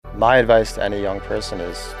My advice to any young person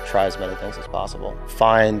is try as many things as possible.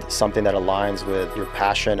 Find something that aligns with your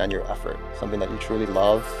passion and your effort, something that you truly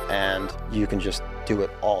love, and you can just do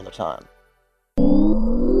it all the time.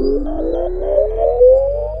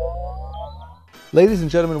 Ladies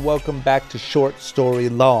and gentlemen, welcome back to Short Story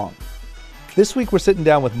Long. This week we're sitting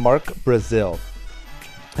down with Mark Brazil.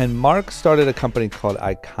 And Mark started a company called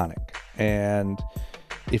IKONICK. And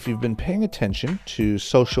if you've been paying attention to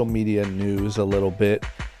social media news a little bit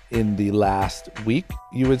in the last week,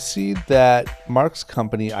 you would see that Mark's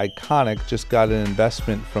company, IKONICK, just got an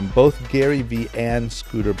investment from both Gary Vee and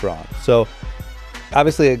Scooter Braun. So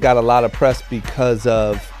obviously it got a lot of press because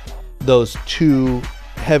of those two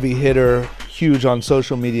heavy hitter, huge on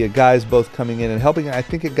social media guys both coming in and helping. I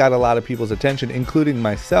think it got a lot of people's attention, including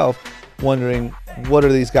myself, wondering what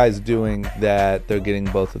are these guys doing that they're getting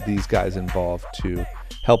both of these guys involved to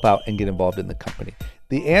help out and get involved in the company.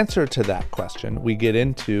 The answer to that question we get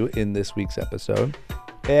into in this week's episode.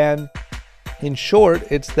 And in short,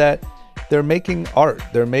 it's that they're making art.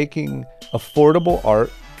 They're making affordable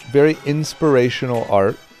art, very inspirational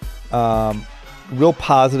art, real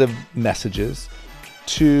positive messages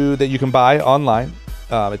that you can buy online.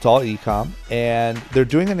 It's all e-com, and they're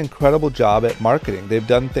doing an incredible job at marketing. They've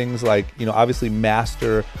done things like, obviously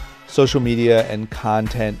master social media and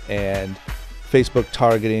content and Facebook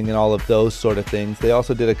targeting and all of those sort of things. They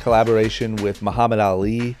also did a collaboration with Muhammad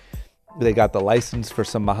Ali. They got the license for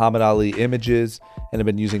some Muhammad Ali images and have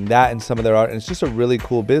been using that in some of their art. And it's just a really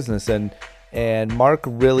cool business. And Mark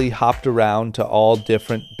really hopped around to all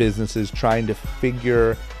different businesses trying to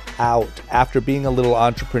figure out, after being a little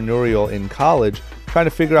entrepreneurial in college, trying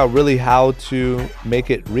to figure out really how to make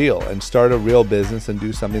it real and start a real business and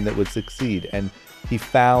do something that would succeed. And he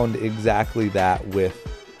found exactly that with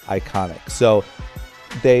IKONICK. So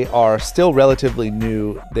they are still relatively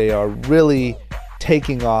new. They are really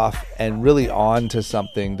taking off and really on to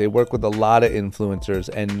something. They work with a lot of influencers,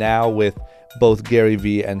 and now with both Gary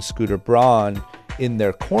Vee and Scooter Braun in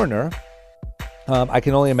their corner, I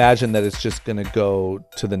can only imagine that it's just going to go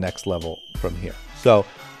to the next level from here. So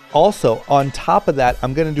also, on top of that,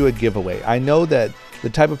 I'm going to do a giveaway. I know that the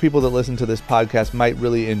type of people that listen to this podcast might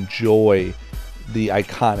really enjoy the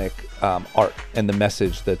IKONICK art and the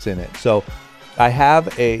message that's in it. So I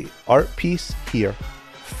have a art piece here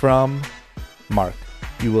from Mark.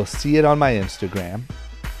 You will see it on my Instagram,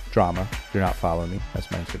 Drama. If you're not following me, that's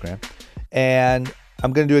my Instagram. And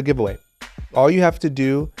I'm going to do a giveaway. All you have to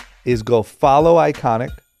do is go follow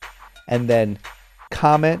IKONICK and then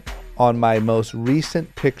comment on my most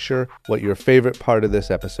recent picture what your favorite part of this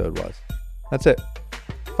episode was. That's it.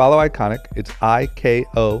 Follow IKONICK. It's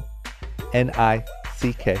IKONICK.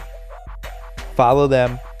 Follow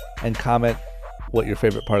them and comment what your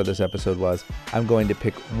favorite part of this episode was. I'm going to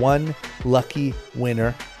pick one lucky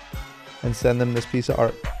winner and send them this piece of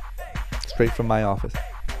art straight from my office.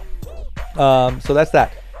 So that's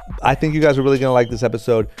that. I think you guys are really going to like this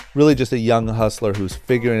episode. Really just a young hustler who's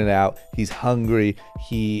figuring it out. He's hungry.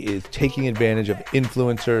 He is taking advantage of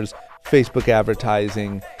influencers, Facebook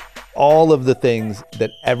advertising, all of the things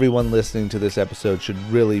that everyone listening to this episode should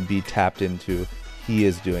really be tapped into. He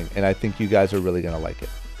is doing, and I think you guys are really going to like it.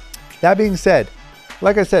 That being said,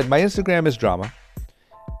 like I said, my Instagram is Drama.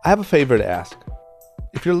 I have a favor to ask.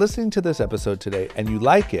 If you're listening to this episode today and you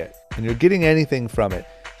like it and you're getting anything from it,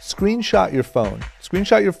 screenshot your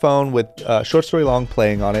phone with Short Story Long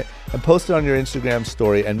playing on it and post it on your Instagram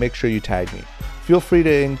story and make sure you tag me. Feel free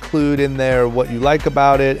to include in there what you like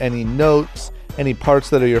about it, any notes, any parts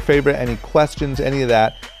that are your favorite, any questions, any of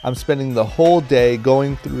that. I'm spending the whole day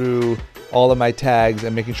going through all of my tags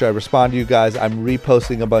and making sure I respond to you guys. I'm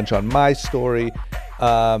reposting a bunch on my story,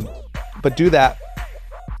 but do that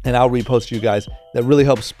and I'll repost to you guys. That really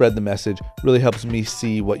helps spread the message, really helps me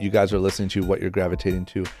see what you guys are listening to, what you're gravitating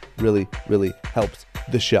to, really, really helps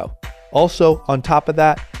the show. Also, on top of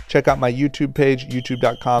that, check out my YouTube page,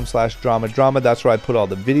 youtube.com/drama. That's where I put all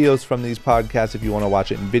the videos from these podcasts if you want to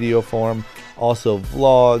watch it in video form. Also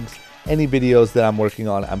vlogs, any videos that I'm working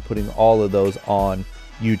on, I'm putting all of those on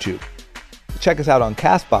YouTube. Check us out on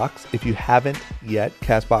Castbox if you haven't yet.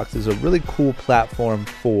 Castbox is a really cool platform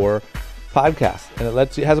for podcasts, and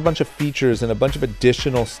it has a bunch of features and a bunch of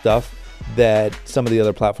additional stuff that some of the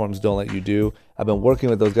other platforms don't let you do. I've been working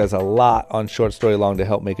with those guys a lot on Short Story Long to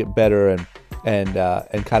help make it better and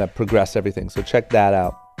kind of progress everything. So check that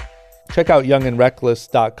out. Check out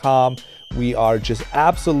youngandreckless.com. We are just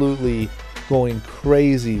absolutely going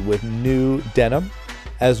crazy with new denim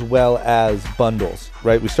as well as bundles,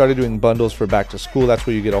 right? We started doing bundles for back to school. That's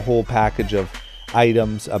where you get a whole package of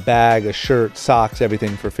items, a bag, a shirt, socks,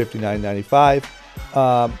 everything for $59.95.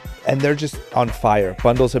 and they're just on fire.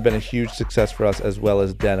 Bundles have been a huge success for us, as well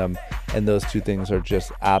as denim, and those two things are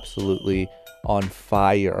just absolutely on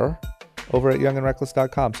fire over at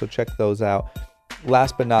youngandreckless.com. So check those out.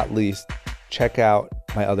 Last but not least, check out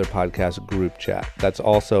my other podcast, Group Chat. That's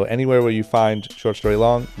also anywhere where you find Short Story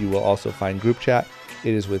Long, you will also find Group Chat.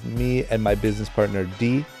 It is with me and my business partner,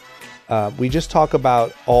 D. We just talk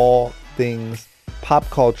about all things pop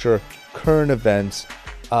culture, current events,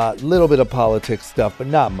 a little bit of politics stuff, but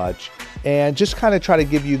not much. And just kind of try to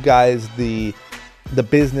give you guys the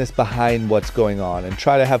business behind what's going on and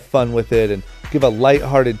try to have fun with it and give a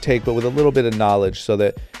lighthearted take, but with a little bit of knowledge so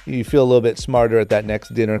that you feel a little bit smarter at that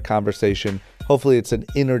next dinner conversation. Hopefully it's an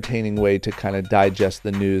entertaining way to kind of digest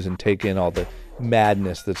the news and take in all the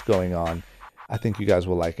madness that's going on. I think you guys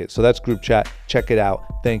will like it. So that's Group Chat. Check it out.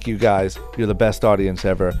 Thank you guys. You're the best audience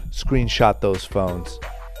ever. Screenshot those phones.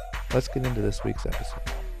 Let's get into this week's episode.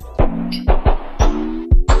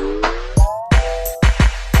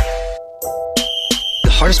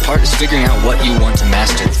 The hardest part is figuring out what you want to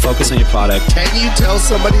master. Focus on your product. Can you tell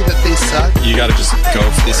somebody that they suck? You got to just go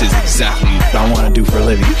for this is exactly what I want to do for a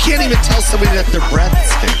living. You can't even tell somebody that their breath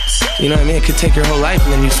stinks. You know what I mean? It could take your whole life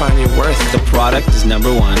and then you find your worth. The product is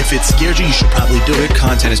number one. If it scares you, you should probably do it. Good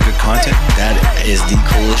content is good content. That is the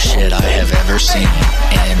coolest shit I have ever seen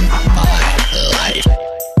in my life.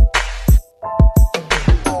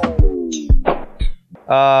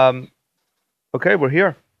 Okay, we're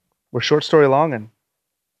here. We're Short Story Long, and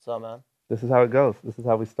What's up, man? this is how it goes. This is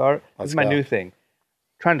how we start. This is my go. new thing.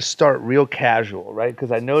 Trying to start real casual, right? Because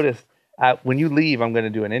I noticed when you leave, I'm going to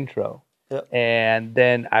do an intro. Yep. And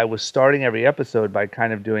then I was starting every episode by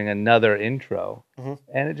kind of doing another intro.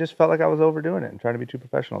 And it just felt like I was overdoing it and trying to be too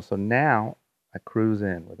professional. So now I cruise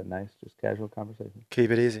in with a nice, just casual conversation.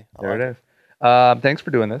 Keep it easy. There it is. Thanks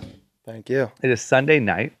for doing this. Thank you. It is Sunday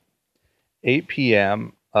night, 8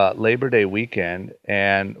 p.m., Labor Day weekend,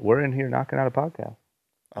 and we're in here knocking out a podcast.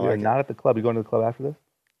 We are not at the club. You going to the club after this?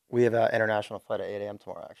 We have an international flight at 8 a.m.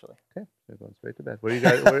 tomorrow, actually. Okay, we're going straight to bed. Where are you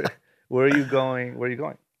guys? Where are you going? Where are you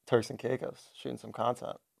going? Turks and Caicos, shooting some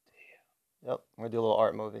content. Yep, we're gonna do a little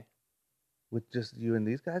art movie. With just you and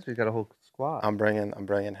these guys, or you got a whole squad? I'm bringing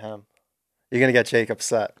him. You're gonna get Jake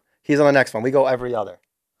upset. He's on the next one. We go every other.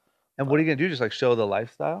 And what are you gonna do? Just like show the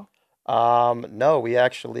lifestyle? No, we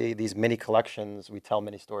actually these mini collections. We tell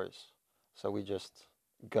mini stories. So we just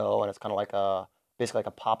go, and it's kind of like basically like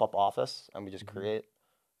a pop-up office, and we just create.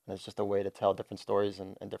 And it's just a way to tell different stories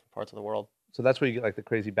in different parts of the world. So that's where you get like the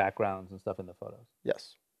crazy backgrounds and stuff in the photos.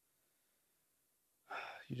 Yes.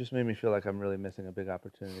 You just made me feel like I'm really missing a big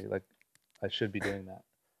opportunity. Like I should be doing that.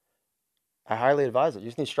 I highly advise it. You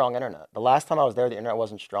just need strong internet. The last time I was there, the internet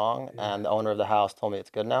wasn't strong, and the owner of the house told me it's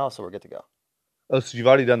good now, so we're good to go. Oh, so you've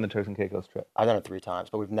already done the Turks and Caicos trip? I've done it 3 times,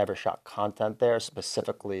 but we've never shot content there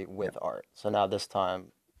specifically with art. So now this time,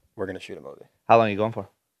 we're going to shoot a movie. How long are you going for?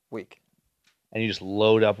 Week. And you just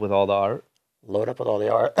load up with all the art? Load up with all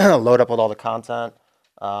the art, load up with all the content.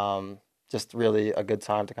 Just really a good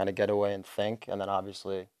time to kind of get away and think, and then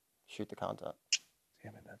obviously shoot the content.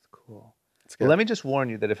 Damn it, that's cool. Good. Well, let me just warn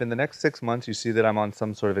you that if in the next 6 months you see that I'm on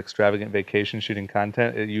some sort of extravagant vacation shooting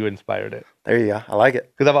content, you inspired it. There you go. I like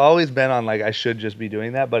it. Because I've always been on like I should just be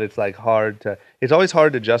doing that, but it's like it's always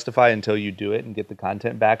hard to justify until you do it and get the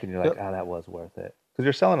content back, and you're like, that was worth it. Because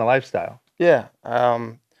you're selling a lifestyle. Yeah.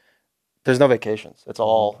 There's no vacations. It's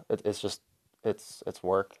all. It's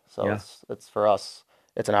work. So it's for us.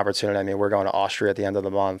 It's an opportunity. I mean, we're going to Austria at the end of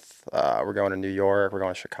the month. We're going to New York. We're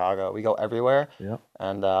going to Chicago. We go everywhere. Yeah.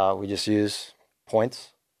 And we just use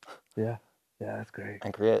points. Yeah. Yeah, that's great.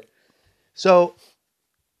 And create. So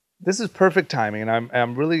this is perfect timing, and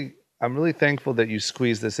I'm really thankful that you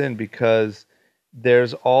squeezed this in, because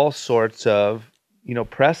there's all sorts of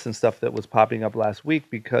press and stuff that was popping up last week,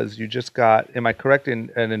 because you just got, am I correct,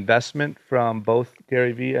 in an investment from both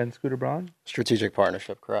Gary Vee and Scooter Braun? Strategic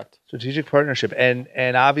partnership, correct. Strategic partnership. And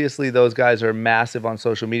obviously those guys are massive on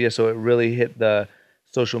social media, so it really hit the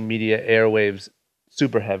social media airwaves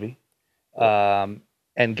super heavy. And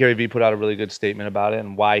Gary Vee put out a really good statement about it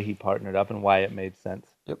and why he partnered up and why it made sense.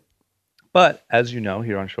 Yep. But as you know,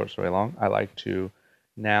 here on Short Story Long, I like to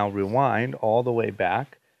now rewind all the way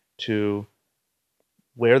back to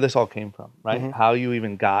where this all came from, right? Mm-hmm. How you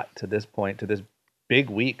even got to this point, to this big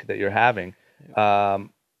week that you're having,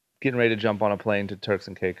 getting ready to jump on a plane to Turks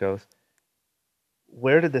and Caicos.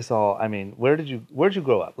 Where did this all, where'd you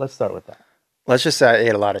grow up? Let's start with that. Let's just say I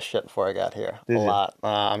ate a lot of shit before I got here. Did a you? lot.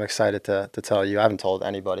 I'm excited to tell you. I haven't told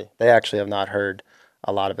anybody. They actually have not heard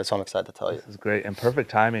a lot of it, so I'm excited to tell you. This is great. And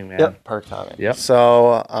perfect timing, man. Yep, perfect timing. Yep.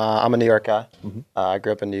 So I'm a New York guy. Mm-hmm. I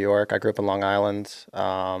grew up in New York. I grew up in Long Island.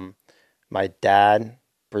 My dad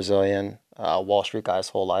Brazilian, Wall Street guy his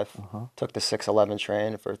whole life. Took the 611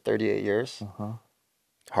 train for 38 years.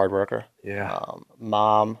 Hard worker. Yeah.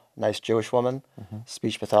 Mom, nice Jewish woman,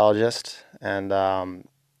 speech pathologist, and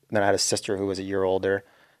then I had a sister who was a year older.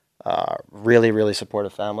 Really, really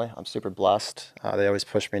supportive family. I'm super blessed. They always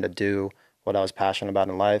pushed me to do what I was passionate about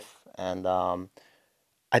in life, and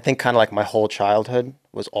I think kind of like my whole childhood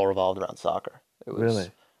was all revolved around soccer. It was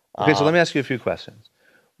Really? Okay, so let me ask you a few questions.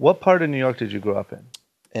 What part of New York did you grow up in?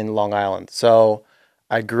 in Long Island. So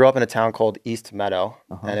I grew up in a town called East Meadow,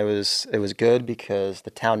 and it was good because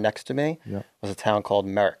the town next to me was a town called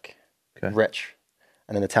Merrick, rich,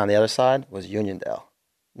 and then the town on the other side was Uniondale,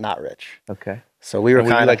 not rich. Okay. So we were And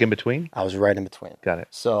were you kind like of in between? I was right in between. Got it.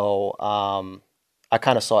 So I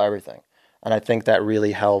kind of saw everything, and I think that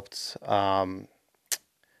really helped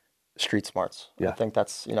street smarts. Yeah. I think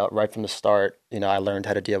that's right from the start. I learned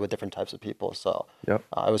how to deal with different types of people. So Yep.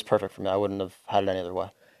 it was perfect for me. I wouldn't have had it any other way.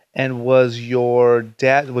 And was your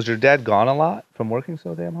dad gone a lot from working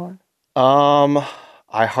so damn hard?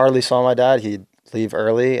 I hardly saw my dad. He'd leave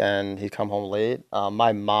early and he'd come home late.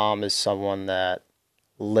 My mom is someone that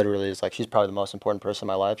literally is like, she's probably the most important person in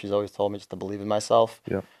my life. She's always told me just to believe in myself.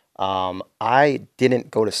 Yep. I didn't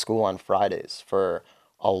go to school on Fridays for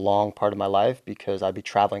a long part of my life because I'd be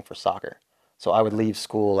traveling for soccer. So I would leave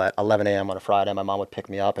school at 11 a.m. on a Friday. My mom would pick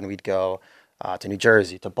me up and we'd go to New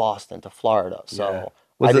Jersey, to Boston, to Florida. So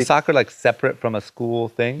Was the soccer like separate from a school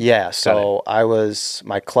thing? yeah, so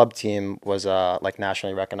my club team was like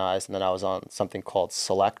nationally recognized, and then I was on something called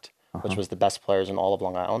Select, which was the best players in all of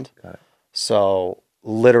Long Island. Got it. So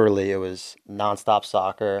literally it was nonstop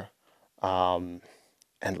soccer, and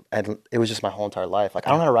it was just my whole entire life. Like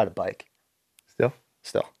I don't know how to ride a bike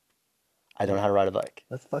still. I don't know how to ride a bike.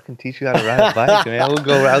 Let's fucking teach you how to ride a bike, man. We'll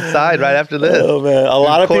go outside right after this. Oh man, a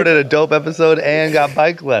lot of people. Recorded a dope episode and got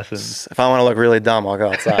bike lessons. If I want to look really dumb, I'll go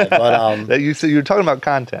outside. But That you were talking about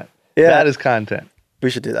content. Yeah. That is content. we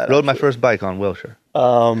should do that. Rode my first bike on Wilshire.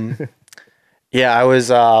 Yeah, I was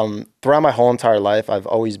throughout my whole entire life. I've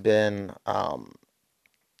always been.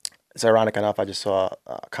 It's ironic enough. I just saw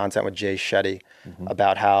content with Jay Shetty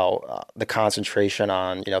about how the concentration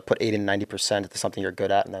on put 80 to 90% into something you're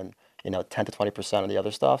good at, and then 10 to 20% of the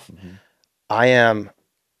other stuff. I am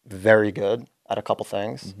very good at a couple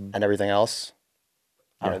things, and everything else,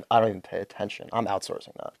 I don't even pay attention. I'm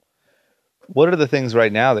outsourcing that. What are the things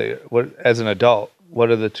right now as an adult, what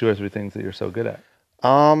are the 2 or 3 things that you're so good at?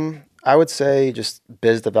 I would say just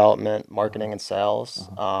biz development, marketing, and sales.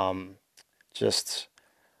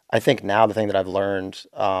 I think now the thing that I've learned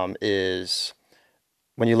is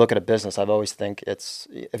when you look at a business, I've always think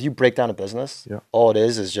if you break down a business, all it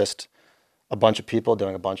is just a bunch of people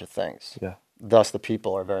doing a bunch of things. Yeah. Thus, the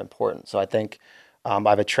people are very important. So I think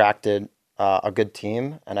I've attracted a good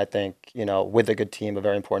team, and I think with a good team, a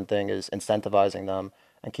very important thing is incentivizing them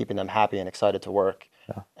and keeping them happy and excited to work.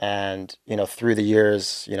 Yeah. And through the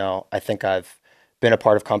years, I think I've been a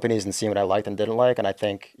part of companies and seen what I liked and didn't like, and I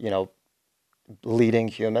think leading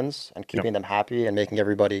humans and keeping them happy and making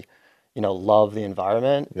everybody love the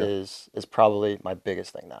environment is probably my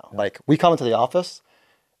biggest thing now. Like we come into the office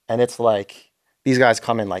and it's like these guys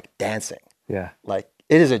come in like dancing. Yeah. Like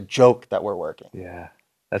it is a joke that we're working. Yeah.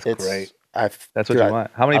 That's great. That's what dude, you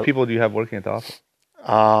want. How many people do you have working at the office?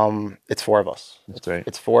 It's 4 of us. That's great.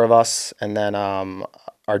 It's 4 of us, and then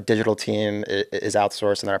our digital team is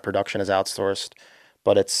outsourced and then our production is outsourced.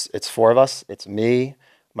 But it's 4 of us. It's me,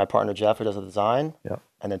 my partner Jeff, who does the design,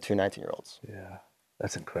 and then 2 19-year-olds. Yeah.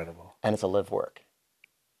 That's incredible. And it's a live work.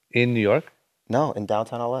 In New York? No, in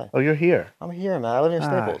downtown LA. Oh, you're here. I'm here, man. I live in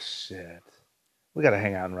Staples. Shit. We got to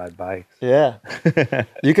hang out and ride bikes. Yeah.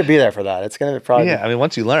 You could be there for that. It's going to be probably. Yeah. I mean,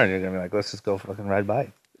 once you learn, you're going to be like, let's just go fucking ride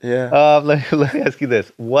bikes. Yeah. Let me ask you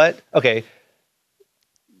this. What are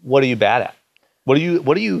you bad at? What are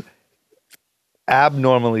you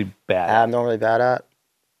abnormally bad at? Abnormally bad at?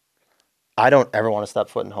 I don't ever want to step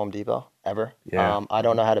foot in Home Depot, ever. Yeah. I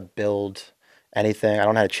don't know how to build anything. I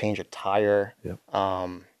don't know how to change a tire. Yep.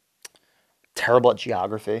 Terrible at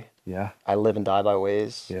geography. Yeah. I live and die by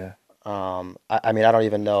ways. Yeah. I mean, I don't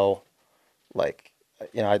even know, like,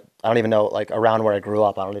 I don't even know, like, around where I grew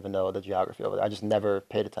up, I don't even know the geography over there. I just never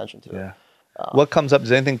paid attention to it. Yeah. What comes up?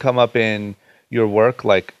 Does anything come up in your work,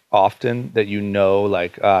 like, often that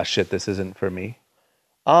like, shit, this isn't for me?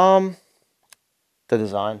 The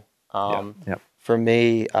design. Yeah. For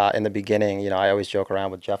me, in the beginning, I always joke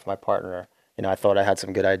around with Jeff, my partner. I thought I had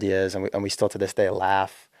some good ideas, and we still to this day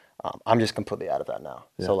laugh. I'm just completely out of that now.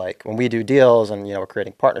 Yeah. So like when we do deals and we're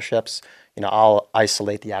creating partnerships, I'll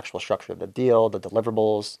isolate the actual structure of the deal, the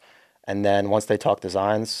deliverables, and then once they talk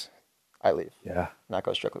designs, I leave. Yeah. And that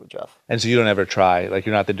goes strictly with Jeff. And so you don't ever try, like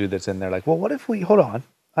you're not the dude that's in there like, well, what if we, hold on,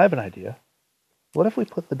 I have an idea. What if we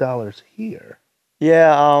put the dollars here?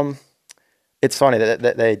 Yeah, it's funny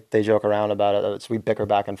that they joke around about it. We bicker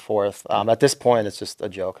back and forth. At this point, it's just a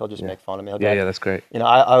joke. He'll just make fun of me. He'll be Yeah, like, yeah, that's great. you know,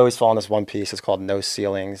 I always fall in this one piece. It's called No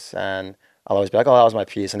Ceilings, and I'll always be like, oh, that was my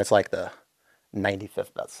piece, and it's like the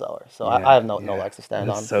 95th bestseller. So I have no legs to stand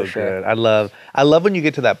That's on so for sure. good. I love when you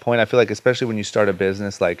get to that point. I feel like especially when you start a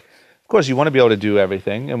business, like of course you want to be able to do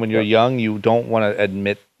everything, and when you're young, you don't want to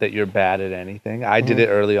admit that you're bad at anything. I did it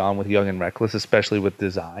early on with Young and Reckless, especially with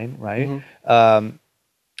design, right?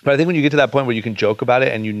 But I think when you get to that point where you can joke about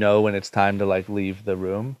it and you know when it's time to like leave the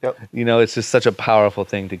room, you know, it's just such a powerful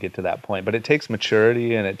thing to get to that point. But it takes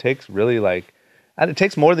maturity, and it takes really like, and it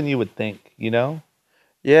takes more than you would think, you know?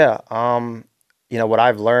 Yeah. You know, what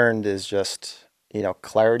I've learned is just, you know,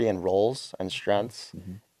 clarity in roles and strengths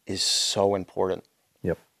is so important.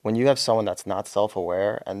 Yep. When you have someone that's not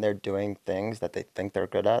self-aware and they're doing things that they think they're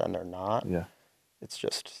good at and they're not, Yeah. it's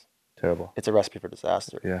just Terrible. it's a recipe for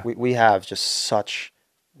disaster. Yeah. We have just such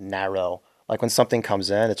narrow, like when something comes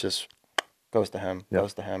in, it just goes to him,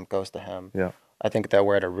 goes to him, goes to him. Yeah. I think that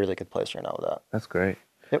we're at a really good place right now with that. That's great.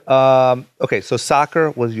 Yep. Okay, so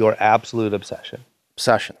soccer was your absolute obsession.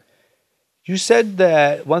 Obsession. You said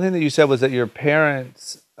that one thing that you said was that your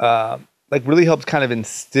parents like really helped kind of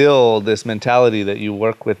instill this mentality that you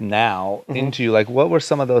work with now into you. Like, what were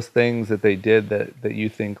some of those things that they did that you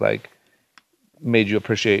think like made you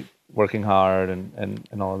appreciate working hard and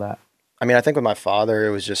all of that? I mean, I think with my father, it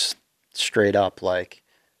was just straight up like,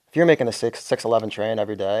 if you're making a 6:11 train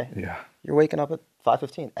every day, you're waking up at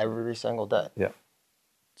 5:15 every single day. Yeah.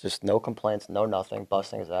 Just no complaints, no nothing,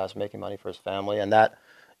 busting his ass, making money for his family, and that,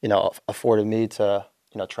 you know, afforded me to,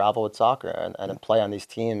 you know, travel with soccer and play on these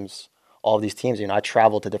teams, all of these teams. You know, I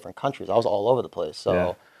traveled to different countries. I was all over the place.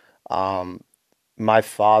 So, my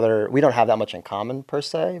father, we don't have that much in common per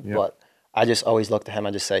se, but I just always look to him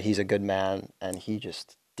and just say he's a good man, and he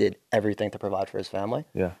just did everything to provide for his family.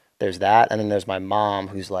 Yeah. There's that, and then there's my mom,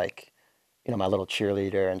 who's like, you know, my little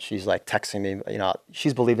cheerleader, and she's like texting me. You know,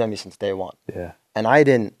 she's believed in me since day one. Yeah. And I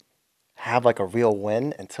didn't have like a real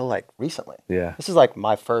win until like recently. Yeah. This is like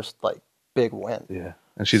my first like big win. Yeah.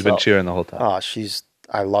 And she's been cheering the whole time. Oh,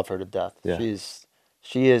 I love her to death. Yeah.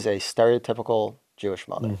 She is a stereotypical Jewish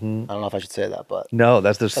mother. I don't know if I should say that, but No,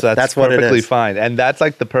 that's that's what it perfectly is. fine. And that's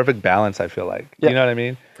like the perfect balance, I feel like. Yeah. You know what I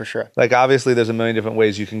mean? For sure. Like obviously there's a million different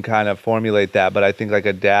ways you can kind of formulate that, but I think like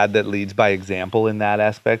a dad that leads by example in that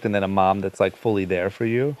aspect, and then a mom that's like fully there for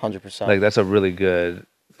you. 100%. Like that's a really good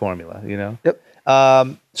formula, you know? Yep.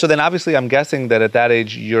 So then obviously I'm guessing that at that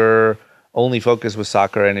age your only focus was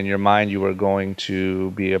soccer, and in your mind you were going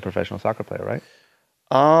to be a professional soccer player, right?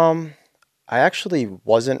 I actually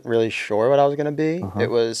wasn't really sure what I was going to be. It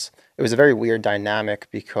was a very weird dynamic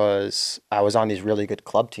because I was on these really good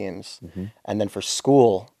club teams, and then for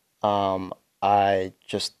school, the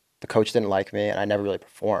coach didn't like me, and I never really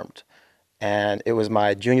performed. And it was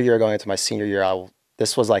my junior year going into my senior year.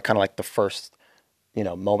 This was like kind of like the first, you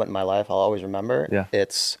know, moment in my life I'll always remember. Yeah.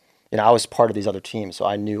 It's, you know, I was part of these other teams, so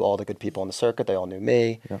I knew all the good people in the circuit. They all knew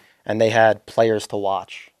me, and they had players to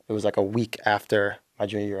watch. It was like a week after my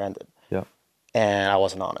junior year ended. Yeah. And I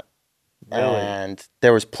wasn't on it. Really? And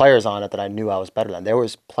there was players on it that I knew I was better than. There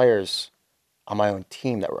was players on my own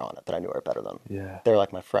team that were on it that I knew were better than. Yeah. They were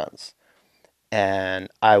like my friends. And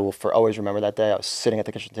I will for always remember that day. I was sitting at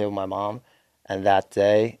the kitchen table with my mom, and that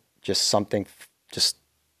day, just something,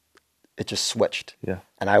 it just switched. Yeah.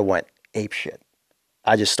 And I went ape shit.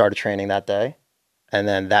 I just started training that day. And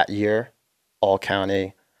then that year, all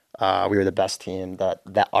county, we were the best team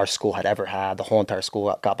that our school had ever had. The whole entire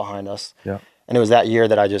school got behind us. Yeah. And it was that year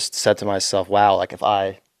that I just said to myself, wow, like if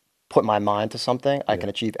I put my mind to something, I can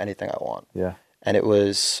achieve anything I want. Yeah. And it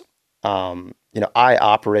was, you know, I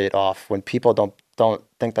operate off when people don't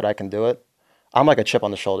think that I can do it. I'm like a chip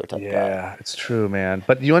on the shoulder type guy. Yeah, it's true, man.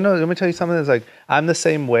 But you want to know, let me tell you something that's like, I'm the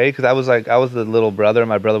same way because I was the little brother.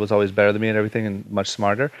 My brother was always better than me and everything and much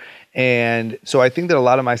smarter. And so I think that a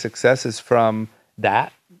lot of my success is from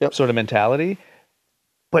that sort of mentality.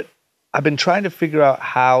 But I've been trying to figure out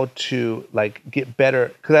how to like get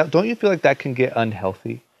better. Because don't you feel like that can get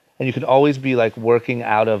unhealthy? And you can always be like working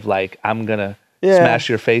out of like, I'm going to smash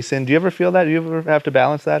your face in. Do you ever feel that? Do you ever have to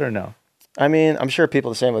balance that or no? I mean, I'm sure people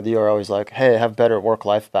the same with you are always like, hey, have better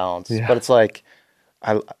work-life balance. Yeah. But it's like,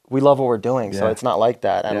 we love what we're doing, so it's not like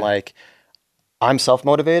that. And like, I'm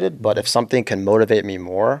self-motivated, but if something can motivate me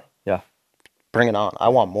more, bring it on. I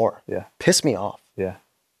want more. Yeah. Piss me off. Yeah.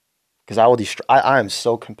 Because I will I am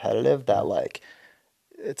so competitive that like,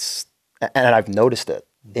 and I've noticed it.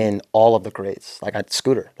 in all of the greats. Like at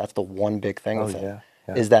Scooter, that's the one big thing with him,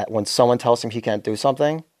 is that when someone tells him he can't do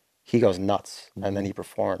something, he goes nuts and then he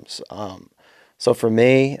performs. So for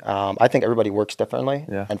me, I think everybody works differently.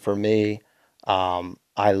 Yeah. And for me,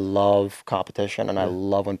 I love competition and I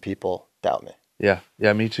love when people doubt me. Yeah,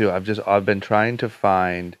 yeah, me too. I've been trying to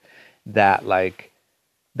find that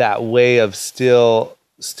that way of still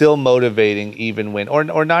motivating even when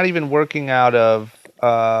or not even working out of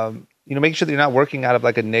making sure that you're not working out of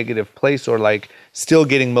like a negative place or like still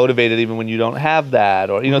getting motivated even when you don't have that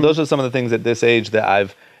or those are some of the things at this age that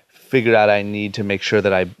I've figured out I need to make sure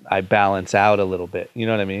that I balance out a little bit. You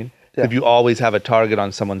know what I mean? Yeah. If you always have a target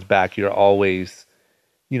on someone's back, you're always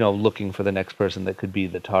looking for the next person that could be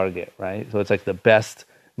the target, right? So it's like the best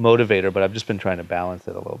motivator, but I've just been trying to balance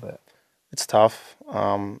it a little bit. It's tough.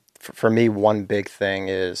 For me, one big thing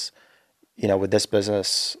is, with this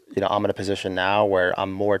business, I'm in a position now where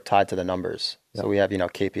I'm more tied to the numbers. So we have,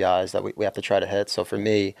 KPIs that we have to try to hit. So for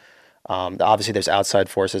me, obviously there's outside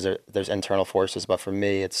forces, there's internal forces, but for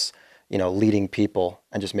me, it's, leading people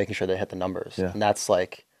and just making sure they hit the numbers. Yeah. And that's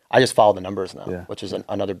like, I just follow the numbers now, Yeah. which is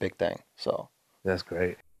another big thing. So That's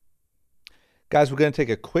great. Guys, we're going to take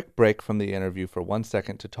a quick break from the interview for 1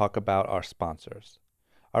 second to talk about our sponsors.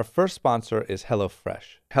 Our first sponsor is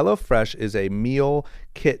HelloFresh. HelloFresh is a meal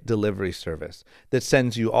kit delivery service that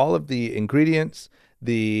sends you all of the ingredients,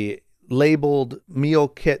 the labeled meal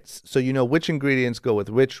kits, so you know which ingredients go with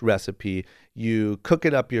which recipe. You cook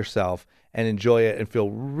it up yourself and enjoy it and feel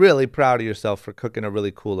really proud of yourself for cooking a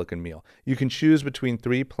really cool looking meal. You can choose between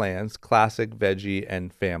 3 plans, classic, veggie,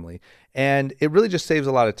 and family. And it really just saves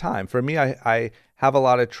a lot of time. For me, I have a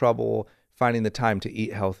lot of trouble finding the time to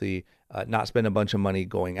eat healthy, not spend a bunch of money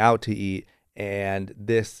going out to eat. And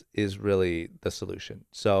this is really the solution.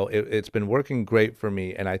 So it's been working great for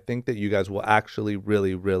me. And I think that you guys will actually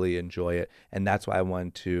really, really enjoy it. And that's why I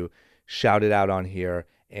wanted to shout it out on here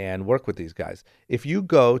and work with these guys. If you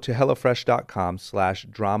go to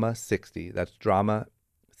HelloFresh.com/drama60, that's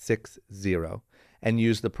drama60, and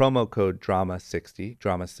use the promo code drama60,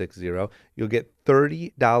 drama60, you'll get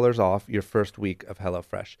 $30 off your first week of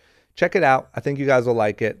HelloFresh. Check it out. I think you guys will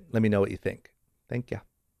like it. Let me know what you think. Thank you.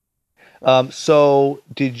 So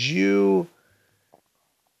did you,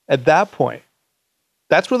 at that point,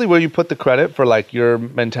 that's really where you put the credit for like your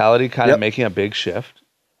mentality kind of making a big shift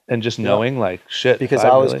and just knowing like shit. Because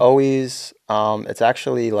I was always, it's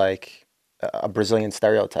actually like a Brazilian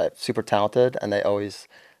stereotype, super talented, and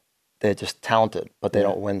they're just talented, but they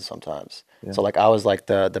don't win sometimes. Yeah. So like I was like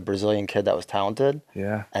the Brazilian kid that was talented.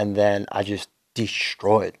 Yeah. And then I just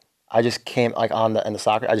destroyed. I just came like in the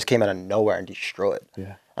soccer, I just came out of nowhere and destroyed.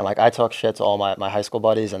 Yeah. And like I talk shit to all my high school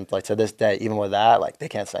buddies, and like to this day, even with that, like they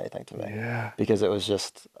can't say anything to me. Yeah. Because it was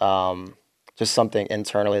just something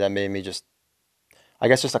internally that made me just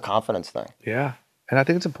a confidence thing. Yeah. And I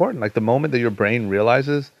think it's important. Like the moment that your brain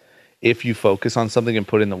realizes if you focus on something and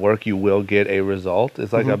put in the work, you will get a result.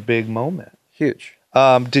 It's like a big moment. Huge.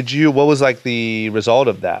 What was like the result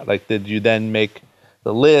of that? Like, did you then make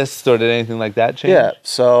the list or did anything like that change? Yeah.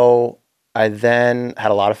 So I then had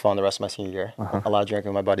a lot of fun the rest of my senior year. A lot of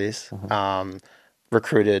drinking with my buddies.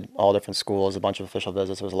 Recruited all different schools, a bunch of official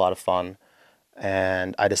visits. It was a lot of fun.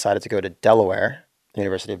 And I decided to go to Delaware,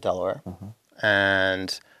 University of Delaware.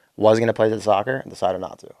 And was going to play soccer and decided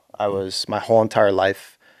not to. My whole entire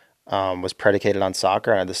life was predicated on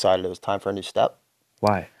soccer, and I decided it was time for a new step.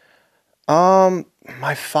 Why?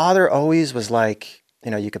 My father always was like,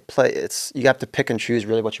 you could play, you have to pick and choose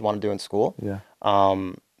really what you want to do in school. Yeah.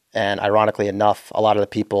 And ironically enough, a lot of the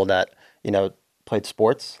people that, played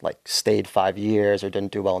sports, like stayed 5 years or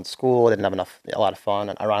didn't do well in school, didn't have a lot of fun.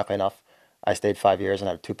 And ironically enough, I stayed 5 years and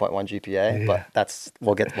had a 2.1 GPA, but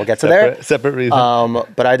we'll get to there. Separate reason.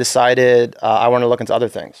 But I decided I want to look into other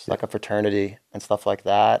things, like a fraternity and stuff like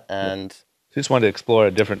that. And so you just wanted to explore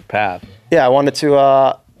a different path. Yeah, I wanted to,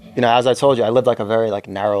 as I told you, I lived like a very like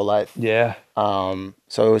narrow life. Yeah. So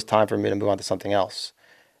it was time for me to move on to something else.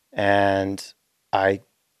 And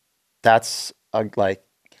that's the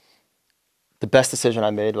best decision I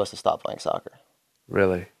made was to stop playing soccer.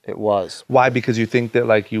 Really? It was. Why? Because you think that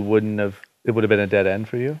like it would have been a dead end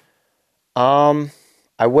for you?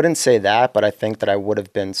 I wouldn't say that, but I think that I would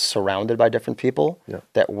have been surrounded by different people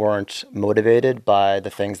that weren't motivated by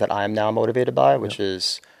the things that I'm now motivated by, which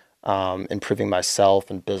is improving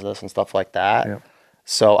myself and business and stuff like that. Yeah.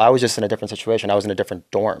 So I was just in a different situation. I was in a different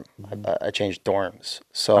dorm. I changed dorms.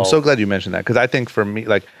 So I'm so glad you mentioned that, because I think for me,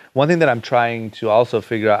 like one thing that I'm trying to also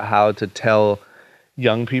figure out how to tell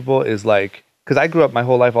young people is like, because I grew up my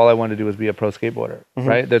whole life, all I wanted to do was be a pro skateboarder,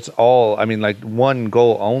 right? That's all, like one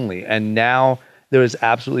goal only. And now there is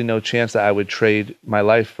absolutely no chance that I would trade my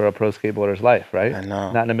life for a pro skateboarder's life, right? I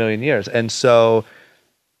know. Not in a million years. And so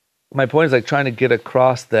my point is like trying to get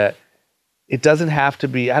across that it doesn't have to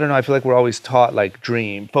be, I don't know, I feel like we're always taught like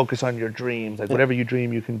dream, focus on your dreams, like whatever you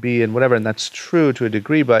dream you can be and whatever. And that's true to a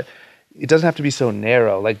degree, but it doesn't have to be so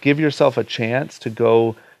narrow. Like give yourself a chance to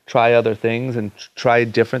go try other things and try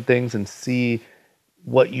different things and see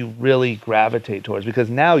what you really gravitate towards, because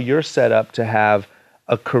now you're set up to have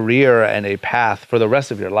a career and a path for the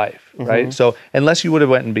rest of your life, right? So unless you would have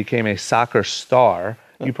went and became a soccer star,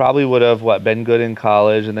 you probably would have been good in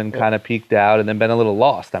college and then kind of peaked out and then been a little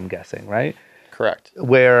lost, I'm guessing, right? Correct.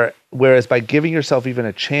 Whereas by giving yourself even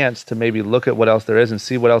a chance to maybe look at what else there is and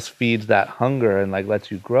see what else feeds that hunger and like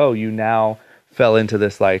lets you grow, you now fell into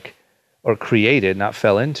this like, or created, not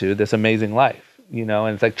fell into this amazing life, you know?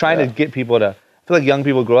 And it's like trying to get people to, I feel like young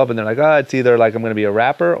people grow up and they're like, oh, it's either like I'm going to be a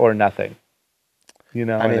rapper or nothing. You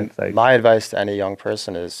know, I mean, it's like, my advice to any young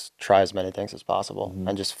person is try as many things as possible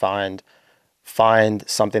and just find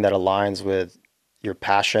something that aligns with your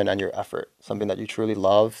passion and your effort, something that you truly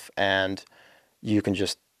love, and you can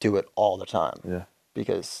just do it all the time. Yeah.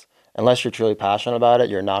 Because unless you're truly passionate about it,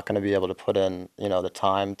 you're not going to be able to put in, the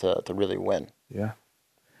time to really win. Yeah.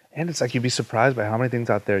 And it's like you'd be surprised by how many things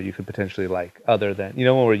out there you could potentially like other than,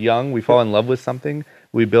 when we're young, we fall in love with something,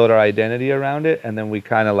 we build our identity around it, and then we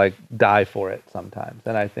kind of like die for it sometimes.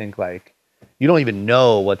 And I think like you don't even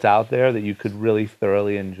know what's out there that you could really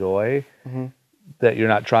thoroughly enjoy that you're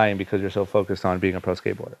not trying because you're so focused on being a pro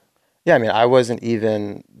skateboarder. Yeah, I mean, I wasn't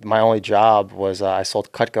even, my only job was I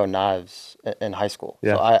sold Cutco knives in high school.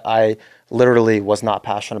 Yeah. So I literally was not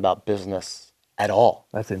passionate about business at all.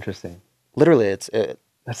 That's interesting. Literally, That's at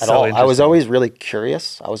so all. I was interesting. always really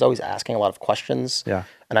curious. I was always asking a lot of questions. Yeah.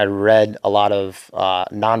 And I read a lot of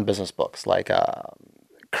non-business books, like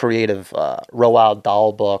creative Roald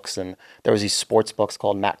Dahl books, and there was these sports books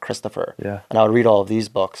called Matt Christopher. Yeah. And I would read all of these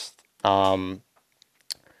books.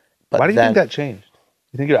 But Why do you think that changed?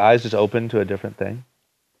 You think your eyes just opened to a different thing?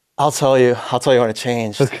 I'll tell you when it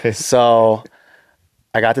changed. Okay. So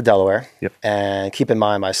I got to Delaware. Yep. And keep in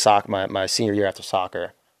mind my senior year after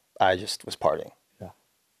soccer, I just was partying. Yeah.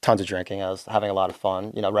 Tons of drinking. I was having a lot of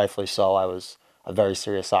fun. Rightfully so. I was a very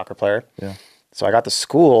serious soccer player. Yeah. So I got to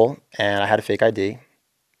school and I had a fake ID.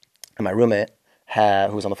 And my roommate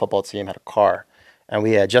who was on the football team, had a car. And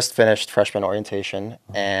we had just finished freshman orientation,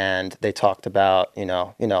 and they talked about,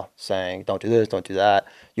 saying, don't do this, don't do that.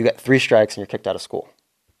 You get 3 strikes and you're kicked out of school.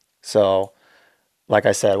 So, like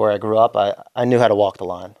I said, where I grew up, I knew how to walk the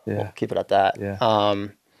line. Yeah. We'll keep it at that. Yeah.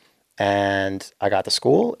 And I got to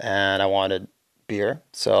school, and I wanted beer.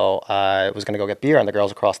 So I was going to go get beer, and the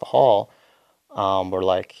girls across the hall were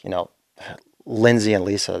like, Lindsay and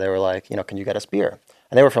Lisa, they were like, can you get us beer?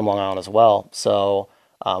 And they were from Long Island as well. So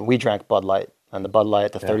we drank Bud Light. And the Bud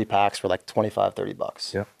Light, the 30 packs were like $25,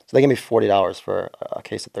 $30. Yep. So they gave me $40 for a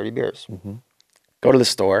case of 30 beers. Go to the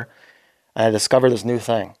store, and I discovered this new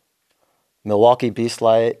thing. Milwaukee Beast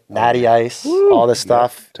Light, Natty Ice, all this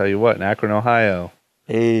stuff. Tell you what, in Akron, Ohio,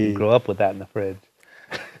 Hey. you grew up with that in the fridge.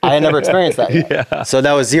 I had never experienced that yet. Yeah. So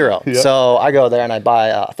that was zero. Yep. So I go there and I buy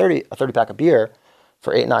a 30 pack of beer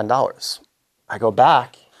for $8, $9. I go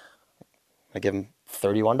back, I give them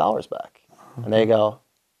 $31 back. And they go,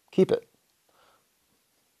 keep it.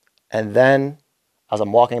 And then, as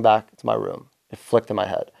I'm walking back to my room, it flicked in my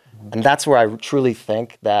head. And that's where I truly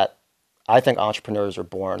think entrepreneurs are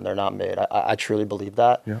born. They're not made. I truly believe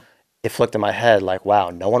that. Yeah. It flicked in my head like, wow,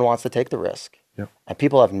 no one wants to take the risk. Yeah. And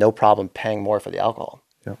people have no problem paying more for the alcohol.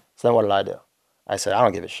 Yeah. So then what did I do? I said, I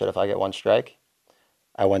don't give a shit if I get 1 strike.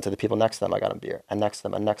 I went to the people next to them. I got them beer. And next to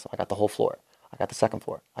them and next to them. I got the whole floor. I got the second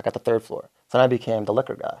floor. I got the third floor. So then I became the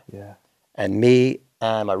liquor guy. Yeah. And me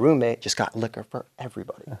and my roommate just got liquor for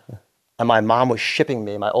everybody. And my mom was shipping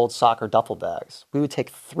me my old soccer duffel bags. We would take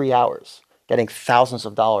 3 hours getting thousands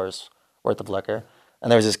of dollars worth of liquor.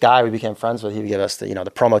 And there was this guy we became friends with. He would give us the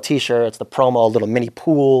promo T-shirts, the promo little mini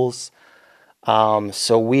pools. That's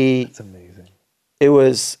amazing. It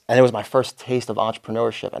was my first taste of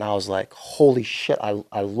entrepreneurship. And I was like, holy shit,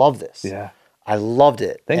 I love this. Yeah. I loved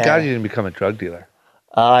it. Thank God you didn't become a drug dealer.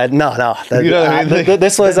 No. You know what I mean? Like,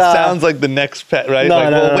 This was that sounds like the next pet, right? No,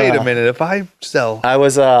 like, no, well, no, wait no. a minute. If I sell, I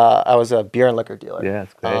was a beer and liquor dealer. yeah,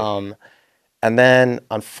 it's great. And then,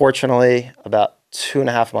 unfortunately, about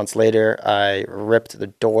 2.5 months later, I ripped the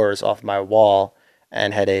doors off my wall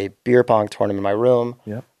and had a beer pong tournament in my room.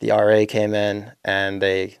 Yep. The RA came in and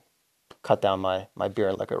they cut down my beer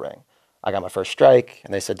and liquor ring. I got my first strike,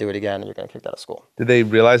 and they said, do it again, and you're going to kicked out of school. Did they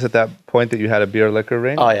realize at that point that you had a beer liquor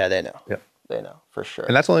ring? Oh, yeah, they know. Yep. They know, for sure.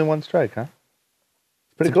 And that's only 1 strike, huh?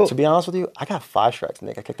 Pretty cool. To be honest with you, I got 5 strikes and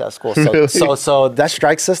they got kicked out of school. Really? So that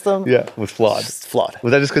strike system, Yeah, was flawed. it's flawed.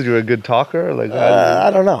 Was that just because you were a good talker? Or like, I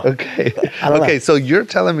don't know. Okay. I don't Okay, know. so you're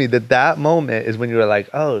telling me that moment is when you were like,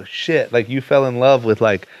 oh shit, like you fell in love with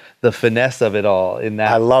like the finesse of it all in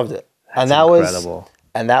that. I loved it. That's And that incredible.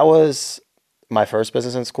 was my first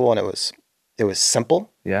business in school, and it was simple.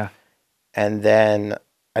 Yeah, And then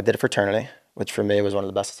I did a fraternity, which for me was one of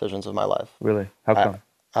the best decisions of my life. really. How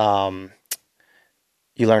come?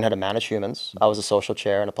 You learn how to manage humans. I was a social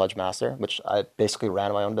chair and a pledge master, which I basically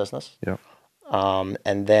ran my own business. Yeah.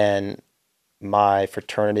 And then my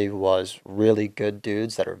fraternity was really good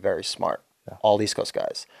dudes that are very smart, all East Coast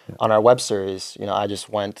guys. On our web series, I just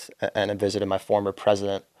went and visited my former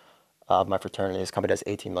president of my fraternity. His company does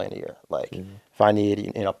 18 million a year. Like, if I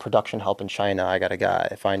need production help in China, I got a guy.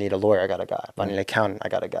 If I need a lawyer, I got a guy. If I need an accountant, I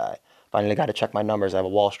got a guy. If I need a guy to check my numbers, I have a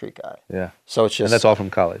Wall Street guy. Yeah. So it's And just that's all from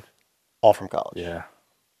college. all from college. Yeah.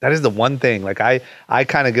 That is the one thing. Like I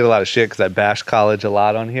kind of get a lot of shit because I bash college a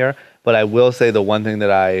lot on here. But I will say the one thing that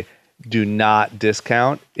I do not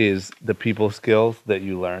discount is the people skills that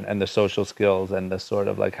you learn and the social skills and the sort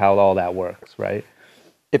of like how all that works, right?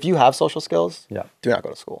 If you have social skills, Yeah. do not go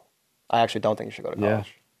to school. I actually don't think you should go to Yeah.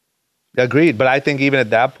 college. Agreed. But I think even at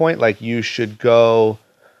that point, like you should go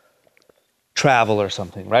travel or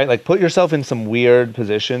something, right? Like put yourself in some weird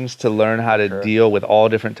positions to learn how to deal with all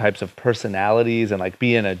different types of personalities and like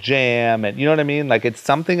be in a jam and you know what I mean? Like it's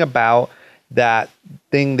something about that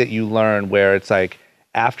thing that you learn where it's like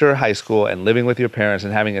after high school and living with your parents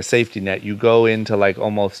and having a safety net, you go into like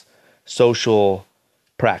almost social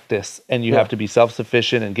practice and you have to be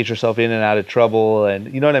self-sufficient and get yourself in and out of trouble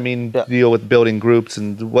and you know what I mean, deal with building groups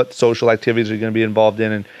and what social activities you're going to be involved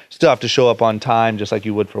in and still have to show up on time just like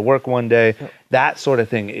you would for work one day. That sort of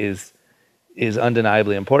thing is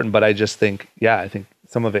undeniably important, but I just think I think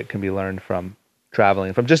some of it can be learned from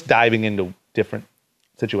traveling, from just diving into different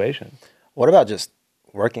situations. What about just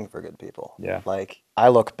working for good people? Yeah. Like I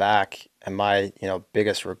look back and my,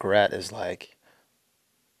 biggest regret is like,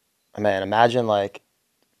 man, imagine like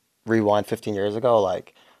rewind 15 years ago,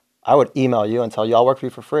 like I would email you and tell you I'll work for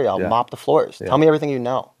you for free. I'll mop the floors. Tell me everything you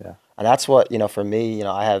know. Yeah. And that's what, for me,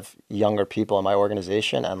 I have younger people in my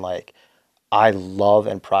organization and like I love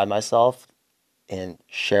and pride myself in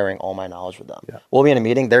sharing all my knowledge with them. Yeah. We'll be in a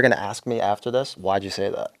meeting. They're going to ask me after this, why'd you say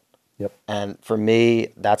that? Yep. And for me,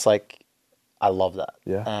 that's like, I love that.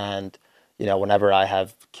 Yeah. And, whenever I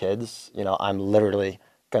have kids, I'm literally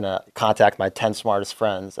going to contact my 10 smartest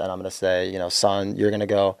friends and I'm going to say, son, you're going to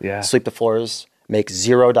go sweep the floors, make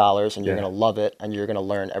 $0 and you're going to love it and you're going to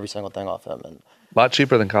learn every single thing off him. And A lot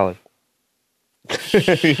cheaper than college.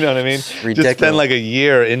 You know what I mean? ridiculous. Just spend like a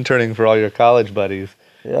year interning for all your college buddies.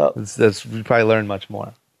 Yep. You probably learn much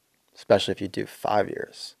more. Especially if you do 5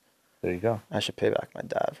 years. There you go. I should pay back my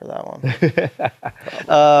dad for that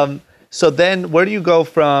one. So then where do you go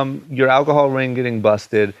from your alcohol ring getting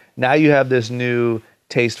busted? Now you have this new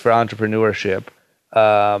taste for entrepreneurship.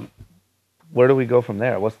 Where do we go from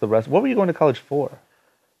there? What's the rest? What were you going to college for?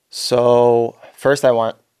 So first I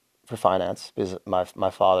went for finance because my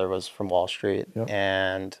father was from Wall Street. Yep.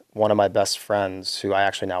 And one of my best friends who I